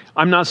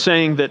I'm not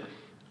saying that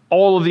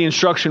all of the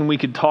instruction we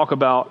could talk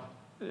about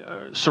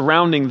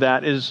surrounding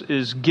that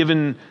is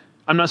given.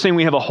 I'm not saying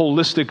we have a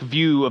holistic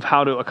view of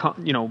how to,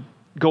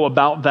 go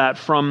about that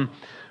from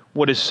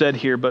what is said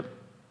here, but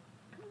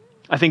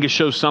I think it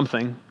shows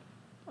something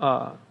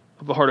of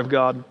the heart of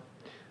God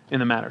in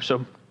the matter.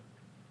 So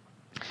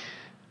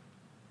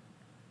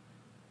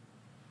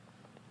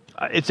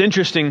it's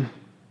interesting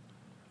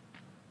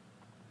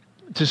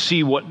to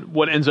see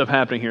what ends up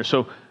happening here.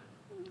 So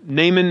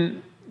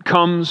Naaman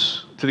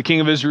comes to the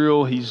king of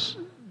Israel. He's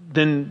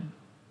then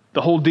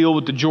the whole deal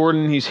with the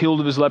Jordan. He's healed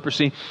of his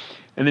leprosy.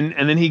 And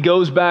then he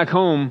goes back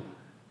home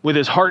with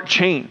his heart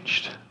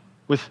changed,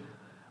 with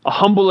a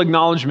humble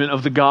acknowledgement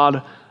of the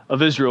God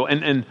of Israel.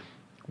 And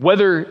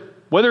whether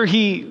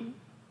he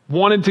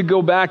wanted to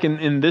go back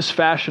in this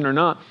fashion or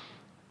not,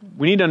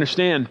 we need to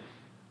understand,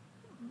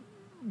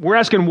 we're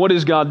asking, what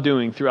is God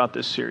doing throughout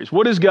this series?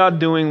 What is God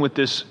doing with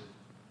this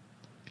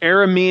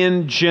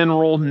Aramean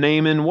general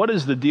Naaman? What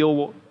is the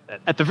deal?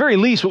 At the very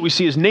least, what we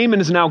see is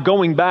Naaman is now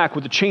going back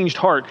with a changed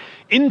heart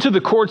into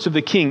the courts of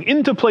the king,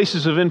 into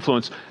places of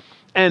influence.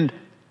 And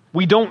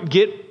we don't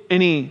get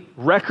any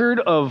record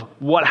of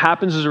what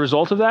happens as a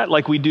result of that,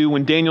 like we do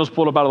when Daniel's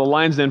pulled up out of the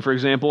lion's den, for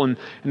example, and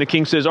the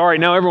king says, all right,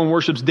 now everyone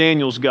worships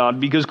Daniel's God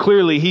because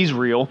clearly he's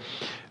real.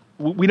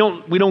 we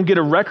don't get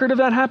a record of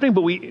that happening,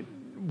 but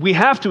we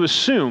have to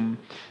assume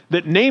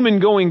that Naaman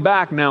going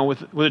back now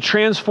with a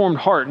transformed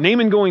heart,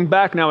 Naaman going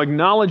back now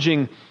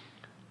acknowledging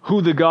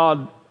who the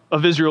God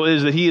of Israel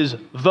is, that he is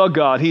the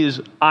God, he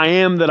is I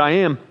am that I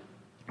am,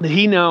 that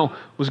he now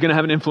was going to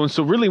have an influence.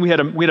 So really we had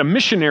a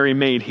missionary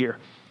made here.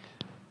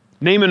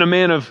 Naaman, a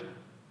man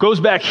goes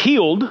back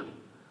healed,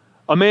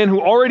 a man who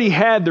already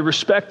had the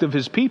respect of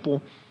his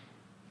people,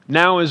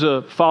 now is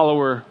a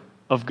follower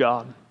of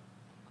God.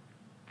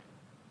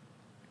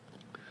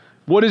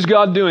 What is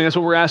God doing? That's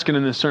what we're asking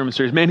in this sermon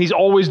series. Man, he's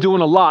always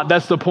doing a lot.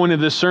 That's the point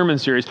of this sermon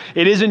series.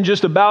 It isn't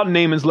just about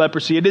Naaman's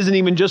leprosy. It isn't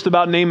even just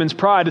about Naaman's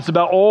pride. It's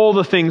about all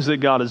the things that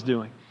God is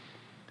doing.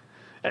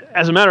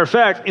 As a matter of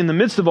fact, in the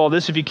midst of all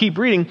this, if you keep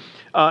reading,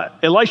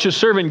 Elisha's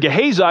servant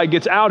Gehazi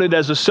gets outed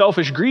as a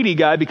selfish, greedy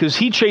guy because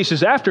he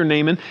chases after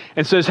Naaman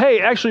and says,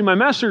 hey, actually, my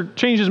master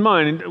changed his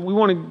mind, and we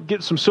want to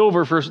get some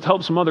silver to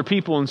help some other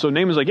people. And so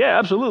Naaman's like, yeah,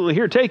 absolutely,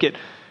 here, take it.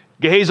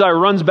 Gehazi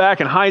runs back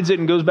and hides it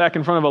and goes back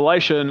in front of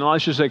Elisha, and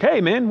Elisha's like,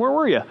 hey, man, where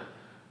were you?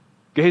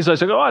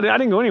 Gehazi's like, oh, I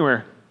didn't go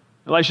anywhere.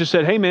 Elisha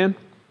said, hey, man,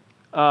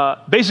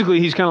 basically,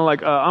 he's kind of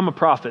like, I'm a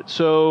prophet,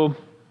 so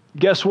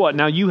guess what?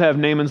 Now you have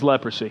Naaman's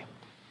leprosy.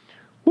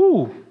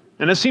 Woo!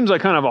 And it seems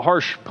like kind of a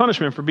harsh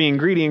punishment for being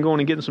greedy and going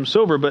and getting some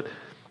silver, but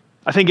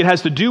I think it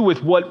has to do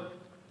with what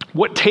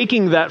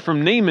taking that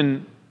from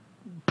Naaman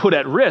put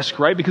at risk,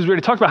 right? Because we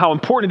already talked about how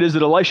important it is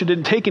that Elisha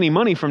didn't take any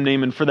money from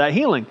Naaman for that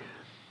healing.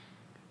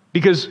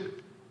 Because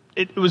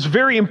it was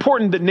very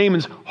important that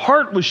Naaman's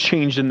heart was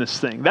changed in this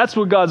thing. That's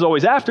what God's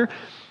always after.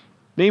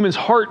 Naaman's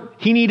heart,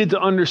 he needed to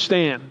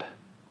understand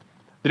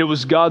that it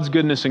was God's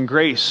goodness and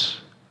grace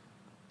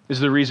is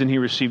the reason he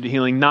received a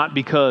healing, not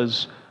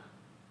because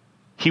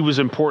he was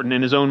important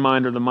in his own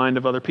mind or the mind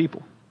of other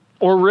people.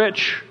 Or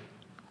rich.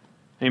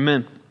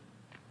 Amen.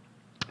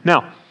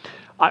 Now,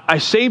 I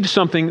saved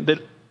something that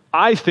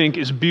I think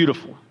is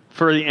beautiful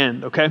for the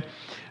end, okay?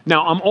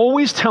 Now, I'm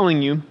always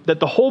telling you that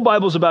the whole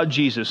Bible is about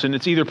Jesus, and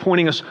it's either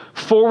pointing us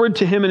forward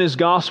to him and his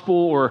gospel,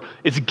 or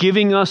it's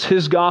giving us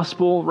his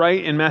gospel,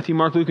 right, in Matthew,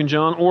 Mark, Luke, and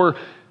John, or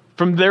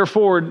from there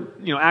forward,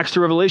 Acts to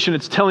Revelation,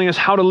 it's telling us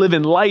how to live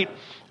in light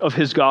of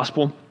his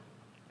gospel.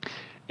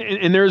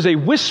 And there's a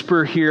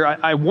whisper here.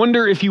 I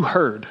wonder if you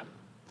heard.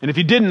 And if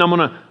you didn't, I'm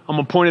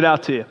gonna point it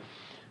out to you.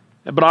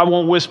 But I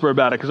won't whisper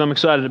about it because I'm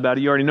excited about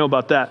it. You already know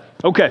about that.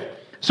 Okay,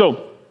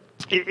 so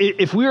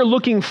if we are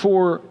looking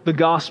for the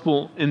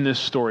gospel in this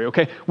story,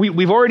 okay,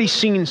 we've already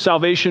seen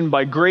salvation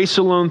by grace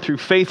alone, through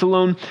faith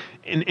alone,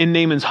 in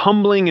Naaman's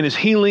humbling and his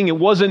healing. It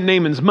wasn't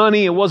Naaman's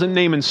money. It wasn't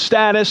Naaman's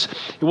status.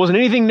 It wasn't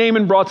anything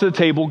Naaman brought to the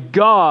table.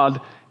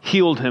 God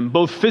healed him,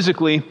 both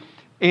physically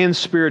and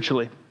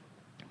spiritually.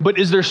 But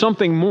is there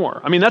something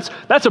more? I mean,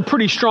 that's a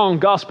pretty strong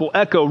gospel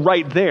echo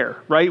right there,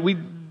 right?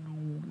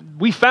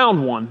 We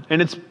found one,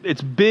 and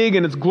it's big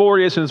and it's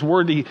glorious and it's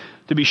worthy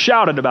to be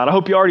shouted about. I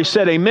hope you already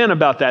said amen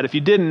about that. If you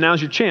didn't, now's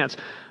your chance.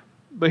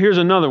 But here's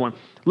another one.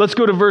 Let's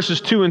go to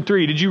verses 2 and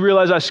 3. Did you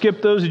realize I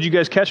skipped those? Did you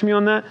guys catch me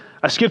on that?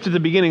 I skipped at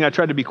the beginning. I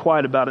tried to be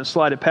quiet about it and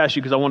slide it past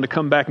you because I wanted to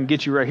come back and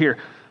get you right here.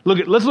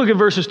 Let's look at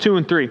verses 2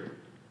 and 3.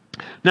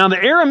 Now the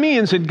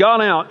Arameans had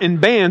gone out in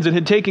bands and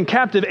had taken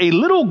captive a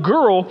little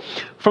girl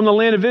from the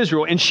land of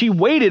Israel, and she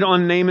waited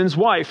on Naaman's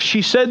wife.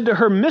 She said to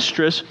her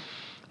mistress,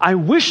 I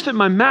wish that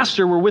my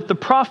master were with the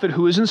prophet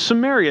who is in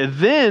Samaria.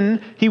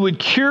 Then he would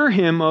cure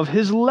him of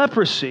his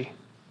leprosy.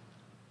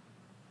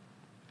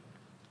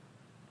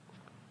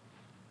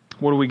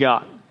 What do we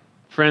got?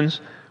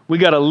 Friends, we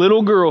got a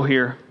little girl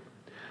here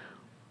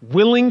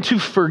willing to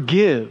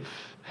forgive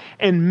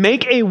and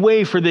make a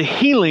way for the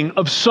healing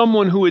of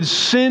someone who had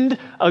sinned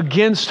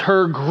against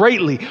her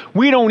greatly.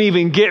 We don't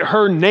even get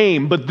her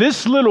name, but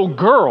this little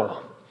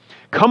girl,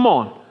 come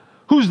on,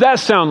 who's that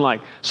sound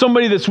like?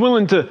 Somebody that's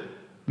willing to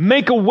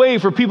make a way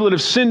for people that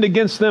have sinned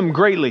against them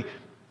greatly.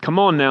 Come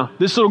on now.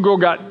 This little girl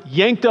got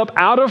yanked up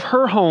out of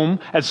her home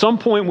at some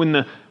point when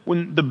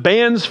the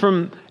bands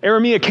from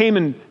Aramea came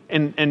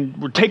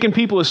and were taking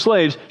people as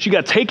slaves. She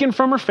got taken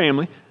from her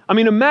family. I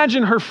mean,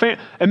 imagine her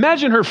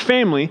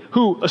family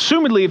who,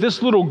 assumedly, if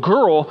this little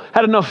girl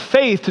had enough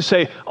faith to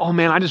say, oh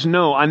man,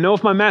 I know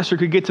if my master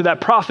could get to that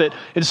prophet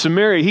in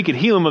Samaria, he could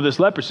heal him of this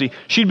leprosy.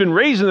 She'd been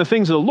raised in the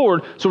things of the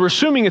Lord, so we're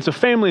assuming it's a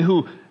family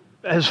who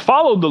has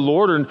followed the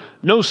Lord or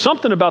knows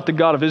something about the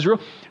God of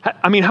Israel.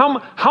 I mean,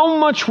 how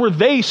much were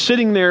they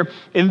sitting there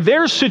in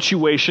their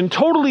situation,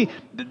 totally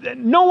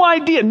no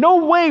idea,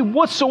 no way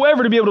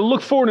whatsoever to be able to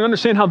look forward and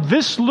understand how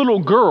this little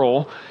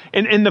girl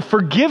and the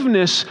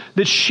forgiveness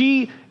that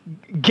she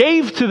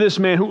gave to this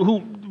man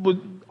who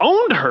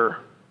owned her,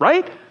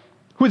 right?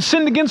 Who had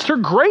sinned against her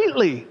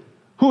greatly,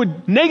 who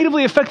had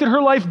negatively affected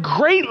her life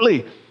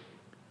greatly,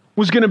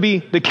 was going to be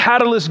the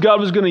catalyst God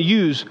was going to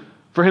use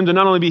for him to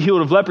not only be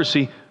healed of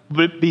leprosy,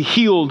 but be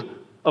healed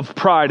of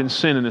pride and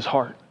sin in his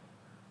heart.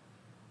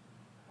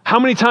 How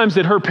many times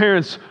did her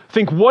parents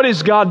think, what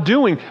is God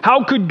doing?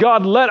 How could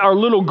God let our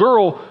little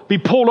girl be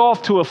pulled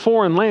off to a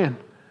foreign land?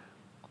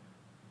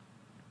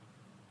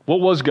 What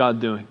was God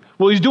doing?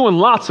 Well, he's doing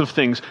lots of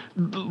things.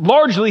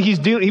 Largely,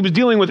 he was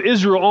dealing with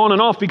Israel on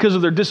and off because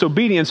of their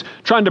disobedience,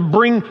 trying to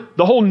bring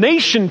the whole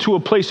nation to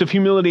a place of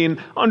humility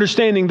and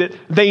understanding that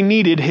they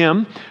needed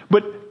him.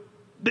 But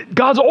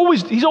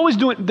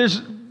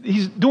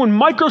he's doing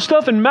micro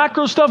stuff and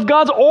macro stuff.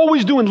 God's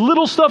always doing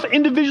little stuff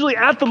individually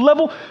at the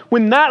level.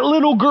 When that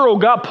little girl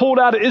got pulled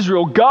out of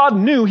Israel, God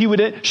knew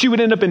she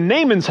would end up in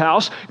Naaman's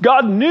house.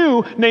 God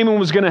knew Naaman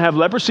was going to have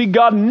leprosy.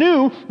 God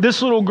knew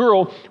this little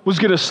girl was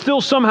going to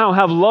still somehow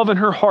have love in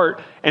her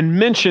heart and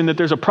mention that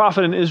there's a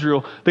prophet in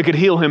Israel that could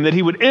heal him, that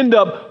he would end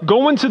up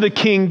going to the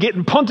king,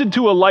 getting punted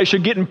to Elisha,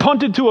 getting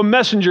punted to a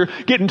messenger,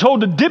 getting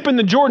told to dip in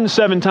the Jordan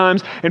 7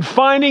 times, and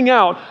finding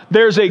out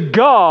there's a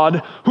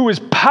God who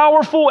is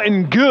powerful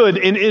and good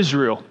in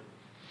Israel,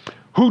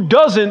 who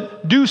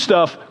doesn't do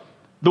stuff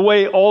the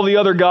way all the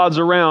other gods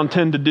around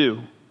tend to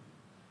do.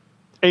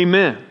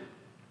 Amen.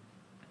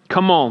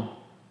 Come on.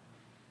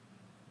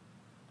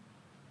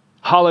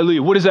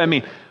 Hallelujah. What does that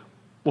mean?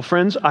 Well,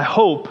 friends, I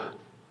hope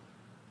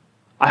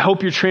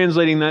you're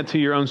translating that to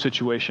your own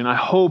situation. I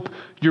hope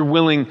you're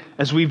willing,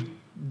 as we've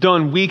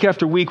done week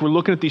after week, we're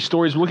looking at these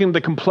stories, we're looking at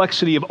the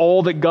complexity of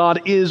all that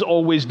God is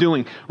always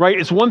doing, right?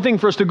 It's one thing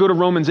for us to go to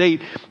Romans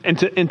 8 and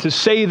to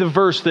say the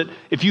verse that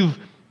if you've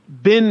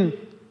been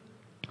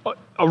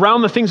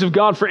around the things of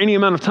God for any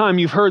amount of time,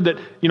 you've heard that,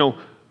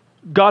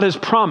 God has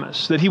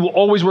promised that he will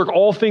always work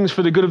all things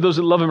for the good of those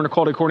that love him and are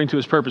called according to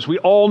his purpose. We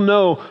all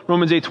know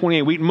Romans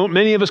 8:28.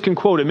 Many of us can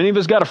quote it. Many of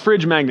us got a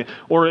fridge magnet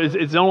or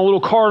it's on a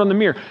little card on the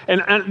mirror.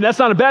 And that's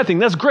not a bad thing.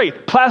 That's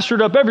great.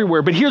 Plastered up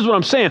everywhere. But here's what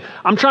I'm saying.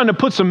 I'm trying to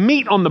put some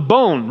meat on the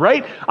bone,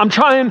 right? I'm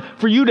trying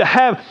for you to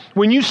have,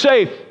 when you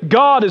say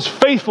God is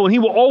faithful and he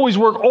will always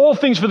work all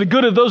things for the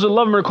good of those that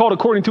love him and are called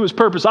according to his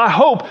purpose. I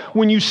hope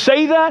when you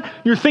say that,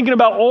 you're thinking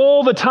about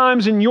all the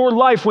times in your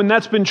life when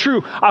that's been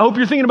true. I hope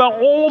you're thinking about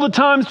all the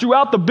times throughout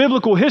the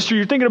biblical history.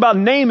 You're thinking about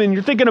Naaman,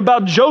 you're thinking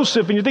about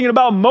Joseph, and you're thinking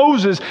about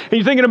Moses, and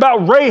you're thinking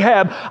about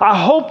Rahab. I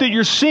hope that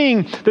you're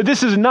seeing that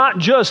this is not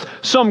just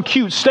some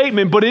cute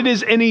statement, but it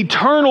is an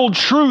eternal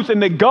truth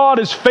and that God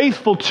is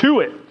faithful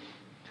to it.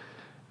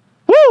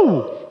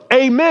 Woo!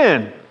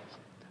 Amen.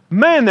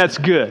 Man, that's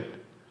good.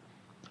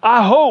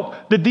 I hope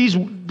that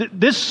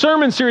this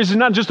sermon series is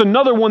not just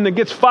another one that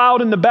gets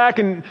filed in the back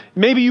and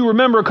maybe you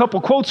remember a couple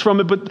quotes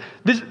from it, but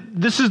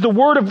this is the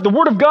Word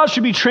of God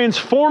should be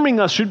transforming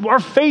us,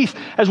 our faith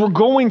as we're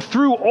going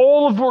through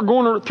all of what we're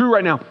going through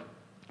right now.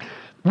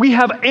 We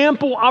have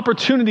ample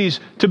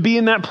opportunities to be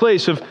in that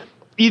place of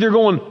either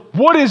going,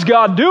 what is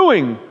God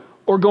doing?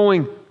 Or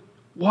going,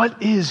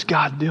 what is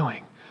God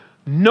doing?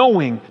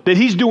 Knowing that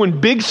he's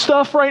doing big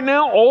stuff right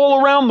now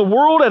all around the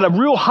world at a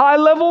real high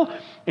level,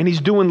 and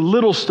he's doing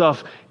little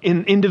stuff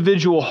in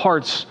individual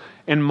hearts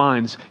and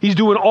minds. He's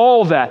doing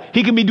all that.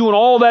 He can be doing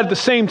all that at the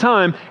same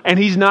time, and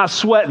he's not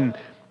sweating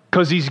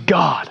because he's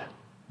God,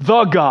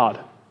 the God.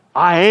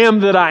 I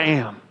am that I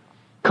am.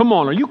 Come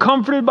on, are you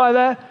comforted by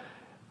that?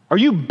 Are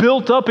you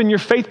built up in your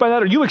faith by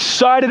that? Are you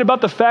excited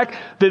about the fact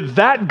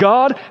that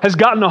God has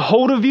gotten a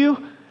hold of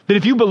you? That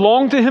if you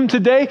belong to him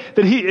today,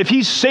 that if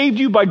he's saved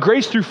you by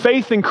grace through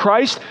faith in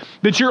Christ,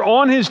 that you're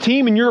on his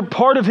team and you're a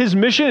part of his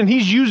mission and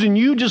he's using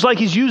you just like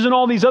he's using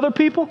all these other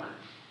people?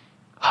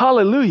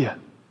 Hallelujah.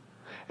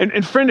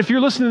 And friend, if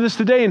you're listening to this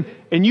today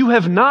and you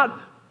have not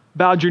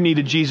bowed your knee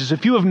to Jesus,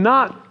 if you have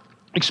not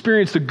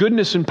experienced the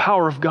goodness and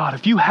power of God,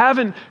 if you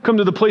haven't come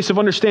to the place of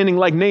understanding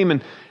like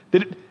Naaman,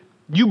 that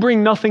you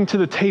bring nothing to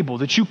the table,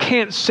 that you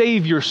can't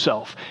save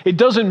yourself. It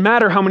doesn't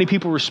matter how many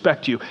people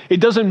respect you. It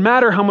doesn't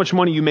matter how much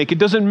money you make. It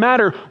doesn't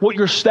matter what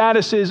your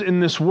status is in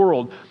this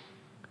world.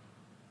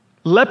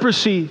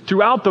 Leprosy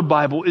throughout the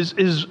Bible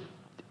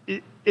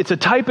it's a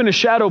type and a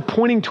shadow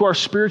pointing to our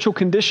spiritual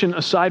condition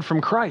aside from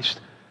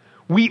Christ.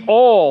 We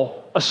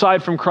all,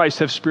 aside from Christ,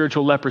 have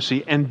spiritual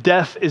leprosy, and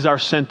death is our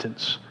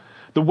sentence.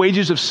 The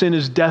wages of sin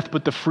is death,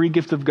 but the free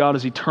gift of God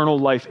is eternal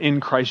life in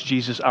Christ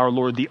Jesus our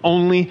Lord. The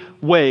only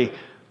way,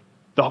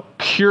 the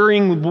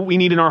curing what we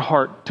need in our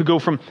heart to go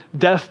from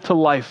death to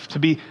life, to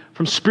be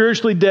from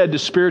spiritually dead to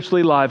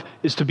spiritually alive,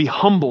 is to be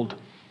humbled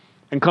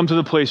and come to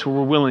the place where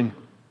we're willing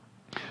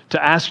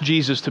to ask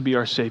Jesus to be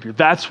our Savior.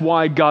 That's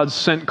why God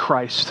sent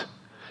Christ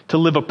to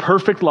live a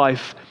perfect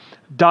life,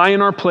 die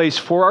in our place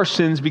for our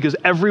sins, because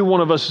every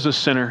one of us is a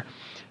sinner,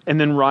 and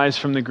then rise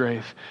from the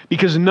grave.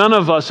 Because none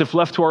of us, if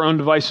left to our own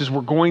devices,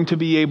 were going to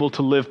be able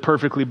to live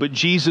perfectly, but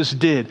Jesus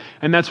did,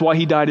 and that's why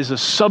he died as a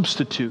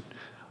substitute.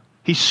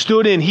 He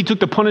stood in, he took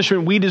the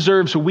punishment we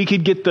deserve so we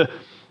could get the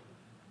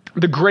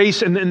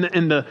grace and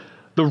the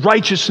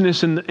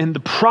righteousness and the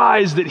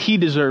prize that he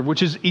deserved,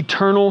 which is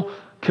eternal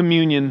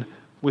communion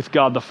with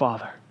God the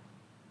Father.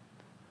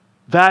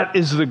 That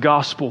is the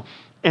gospel.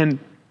 And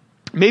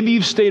maybe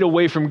you've stayed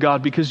away from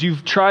God because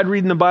you've tried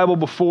reading the Bible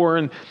before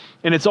and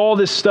it's all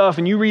this stuff,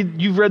 and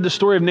you've read the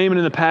story of Naaman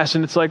in the past,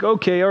 and it's like,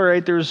 okay, all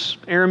right, there's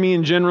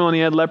Aramean general and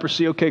he had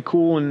leprosy, okay,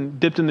 cool, and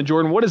dipped in the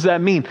Jordan. What does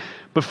that mean?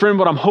 But friend,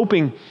 what I'm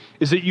hoping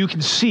is that you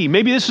can see,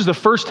 maybe this is the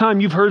first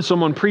time you've heard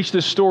someone preach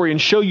this story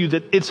and show you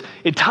that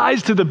it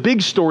ties to the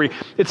big story.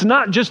 It's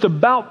not just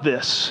about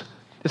this.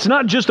 It's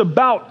not just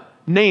about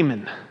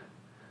Naaman.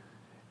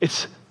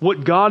 It's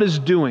what God is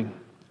doing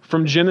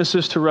from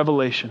Genesis to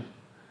Revelation.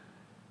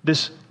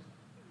 This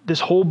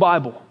whole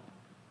Bible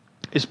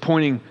is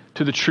pointing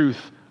to the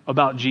truth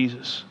about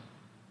Jesus.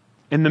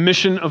 And the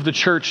mission of the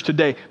church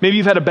today. Maybe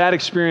you've had a bad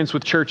experience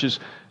with churches.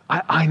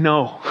 I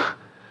know.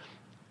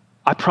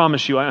 I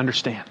promise you I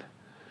understand.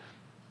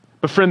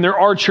 But friend, there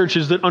are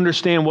churches that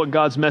understand what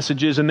God's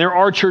message is, and there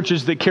are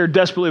churches that care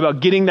desperately about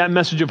getting that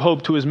message of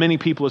hope to as many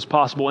people as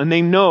possible. And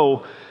they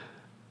know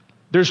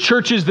there's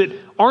churches that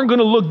aren't going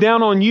to look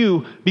down on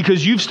you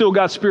because you've still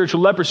got spiritual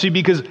leprosy,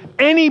 because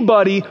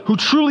anybody who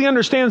truly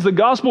understands the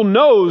gospel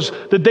knows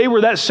that they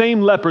were that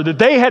same leper, that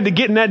they had to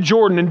get in that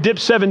Jordan and dip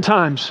 7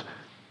 times.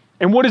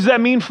 And what does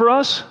that mean for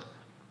us?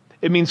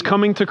 It means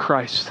coming to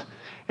Christ.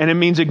 And it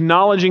means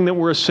acknowledging that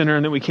we're a sinner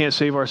and that we can't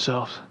save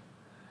ourselves.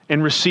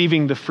 And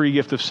receiving the free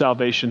gift of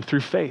salvation through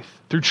faith,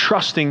 through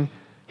trusting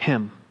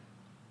Him.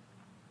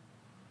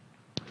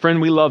 Friend,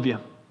 we love you.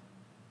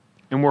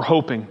 And we're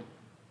hoping.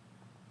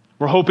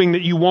 We're hoping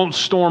that you won't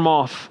storm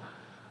off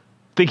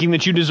thinking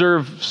that you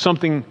deserve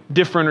something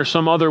different or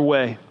some other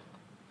way.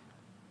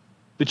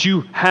 That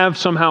you have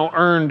somehow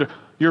earned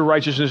your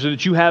righteousness, or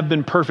that you have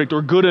been perfect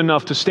or good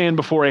enough to stand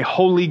before a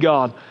holy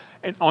God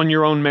on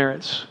your own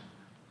merits.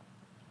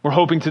 We're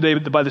hoping today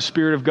that by the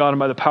Spirit of God and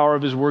by the power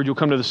of His Word, you'll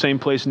come to the same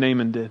place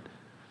Naaman did.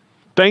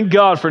 Thank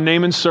God for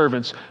Naaman's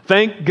servants.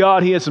 Thank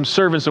God he had some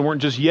servants that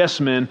weren't just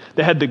yes men,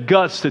 that had the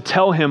guts to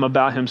tell him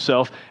about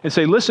himself and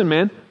say, listen,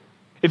 man,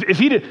 if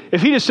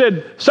he'd have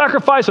said,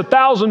 sacrifice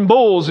 1,000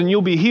 bulls and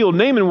you'll be healed,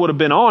 Naaman would have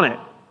been on it.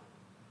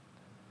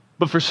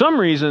 But for some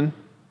reason,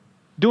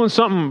 doing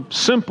something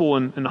simple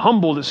and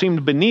humble that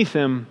seemed beneath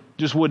him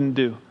just wouldn't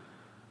do.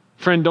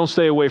 Friend, don't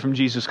stay away from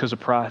Jesus because of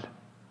pride.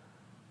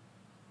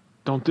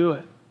 Don't do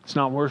it. It's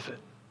not worth it.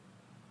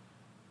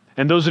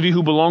 And those of you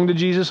who belong to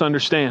Jesus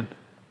understand.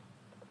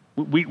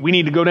 We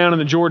need to go down in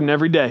the Jordan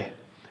every day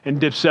and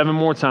dip 7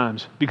 more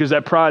times, because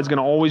that pride is going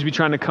to always be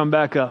trying to come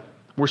back up.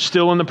 We're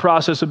still in the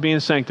process of being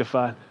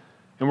sanctified,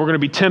 and we're going to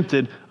be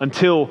tempted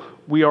until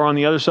we are on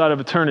the other side of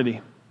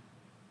eternity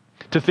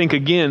to think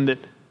again that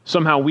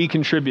somehow we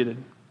contributed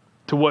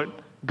to what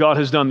God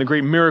has done, the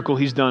great miracle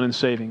He's done in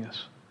saving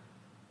us.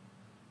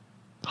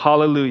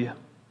 Hallelujah.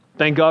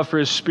 Thank God for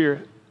His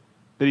Spirit,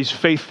 that He's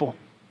faithful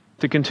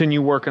to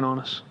continue working on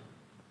us.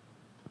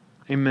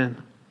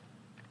 Amen.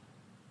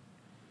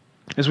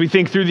 As we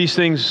think through these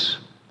things,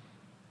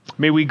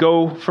 may we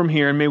go from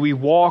here and may we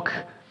walk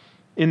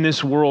in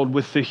this world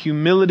with the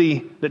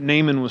humility that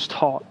Naaman was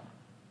taught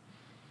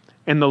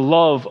and the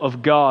love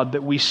of God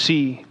that we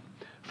see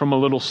from a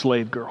little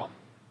slave girl.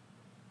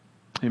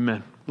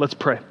 Amen. Let's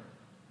pray.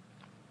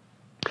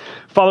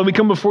 Father, we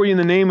come before you in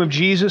the name of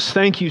Jesus.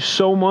 Thank you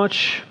so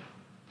much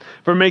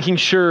for making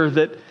sure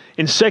that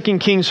in 2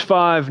 Kings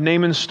 5,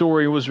 Naaman's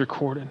story was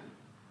recorded.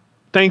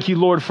 Thank you,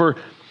 Lord, for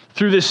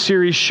through this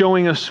series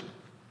showing us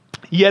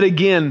yet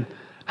again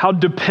how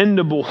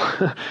dependable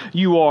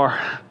you are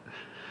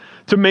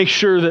to make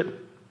sure that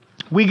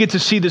we get to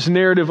see this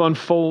narrative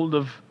unfold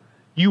of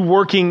you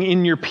working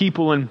in your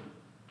people and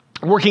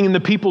working in the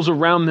peoples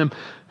around them.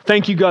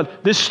 Thank you, God.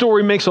 This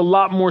story makes a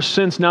lot more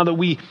sense now that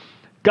we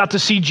got to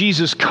see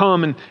Jesus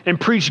come and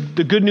preach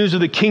the good news of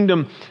the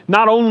kingdom,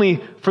 not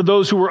only for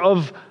those who were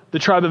of the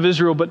tribe of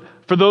Israel, but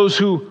for those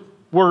who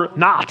were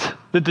not.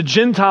 That the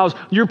Gentiles,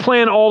 your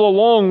plan all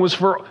along was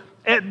for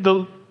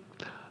the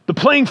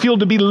playing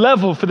field to be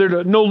level, for there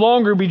to no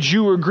longer be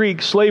Jew or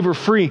Greek, slave or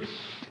free.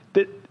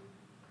 That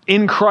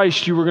in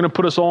Christ you were going to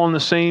put us all on the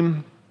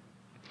same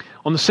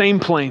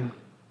plane.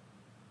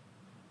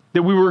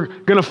 That we were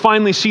going to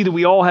finally see that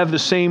we all have the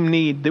same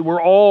need, that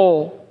we're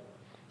all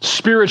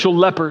spiritual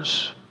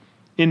lepers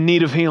in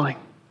need of healing.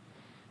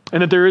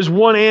 And that there is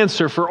one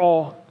answer for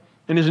all,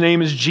 and His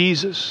name is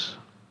Jesus.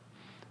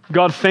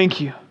 God, thank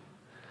you.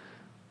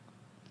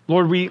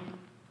 Lord, we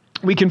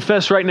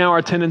confess right now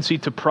our tendency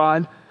to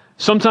pride.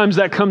 Sometimes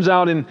that comes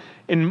out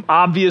in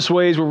obvious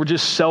ways where we're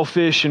just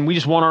selfish and we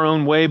just want our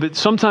own way. But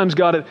sometimes,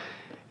 God,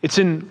 it's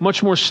in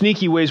much more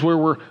sneaky ways where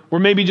we're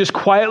maybe just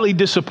quietly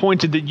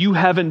disappointed that you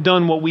haven't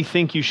done what we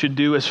think you should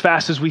do as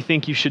fast as we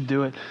think you should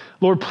do it.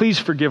 Lord, please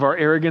forgive our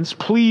arrogance.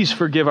 Please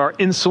forgive our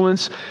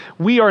insolence.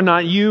 We are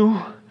not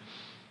you.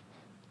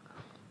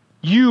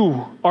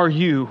 You are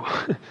you.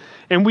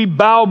 And we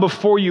bow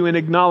before you in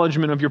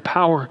acknowledgement of your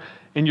power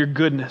and your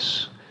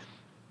goodness.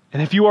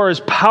 And if you are as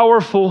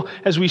powerful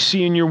as we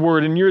see in your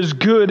word, and you're as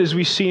good as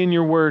we see in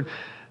your word,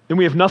 then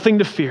we have nothing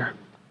to fear.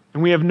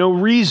 And we have no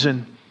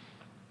reason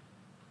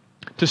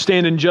to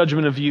stand in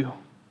judgment of you.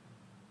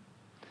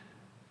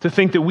 To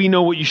think that we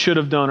know what you should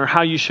have done, or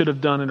how you should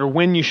have done it, or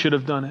when you should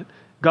have done it.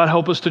 God,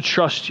 help us to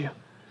trust you.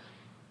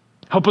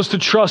 Help us to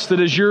trust that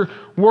as you're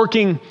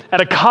working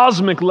at a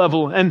cosmic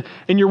level and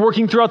you're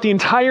working throughout the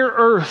entire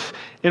earth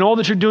and all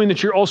that you're doing,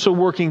 that you're also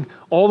working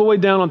all the way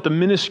down at the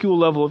minuscule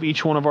level of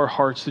each one of our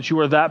hearts, that you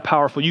are that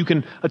powerful. You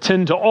can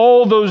attend to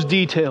all those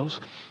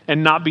details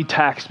and not be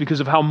taxed because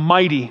of how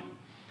mighty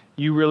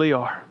you really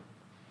are.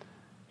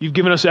 You've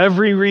given us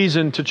every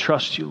reason to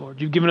trust you, Lord.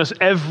 You've given us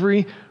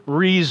every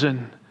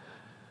reason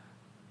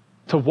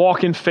to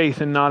walk in faith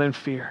and not in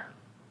fear.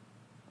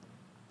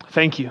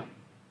 Thank you.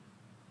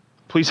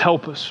 Please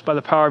help us by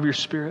the power of your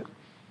Spirit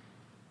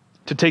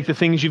to take the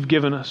things you've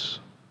given us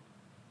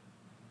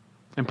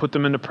and put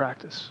them into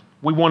practice.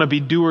 We want to be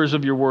doers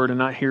of your word and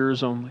not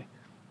hearers only.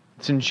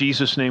 It's in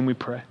Jesus' name we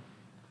pray.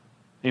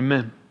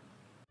 Amen.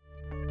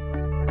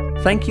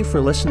 Thank you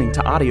for listening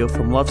to audio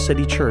from Love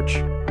City Church,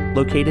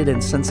 located in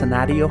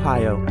Cincinnati,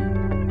 Ohio.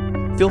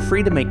 Feel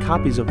free to make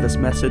copies of this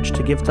message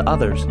to give to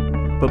others,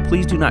 but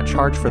please do not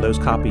charge for those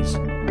copies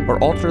or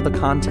alter the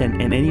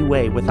content in any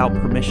way without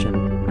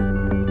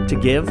permission. To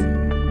give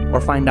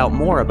or find out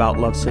more about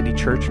Love City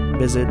Church,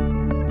 visit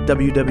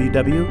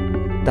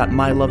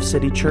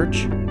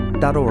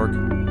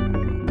www.mylovecitychurch.org.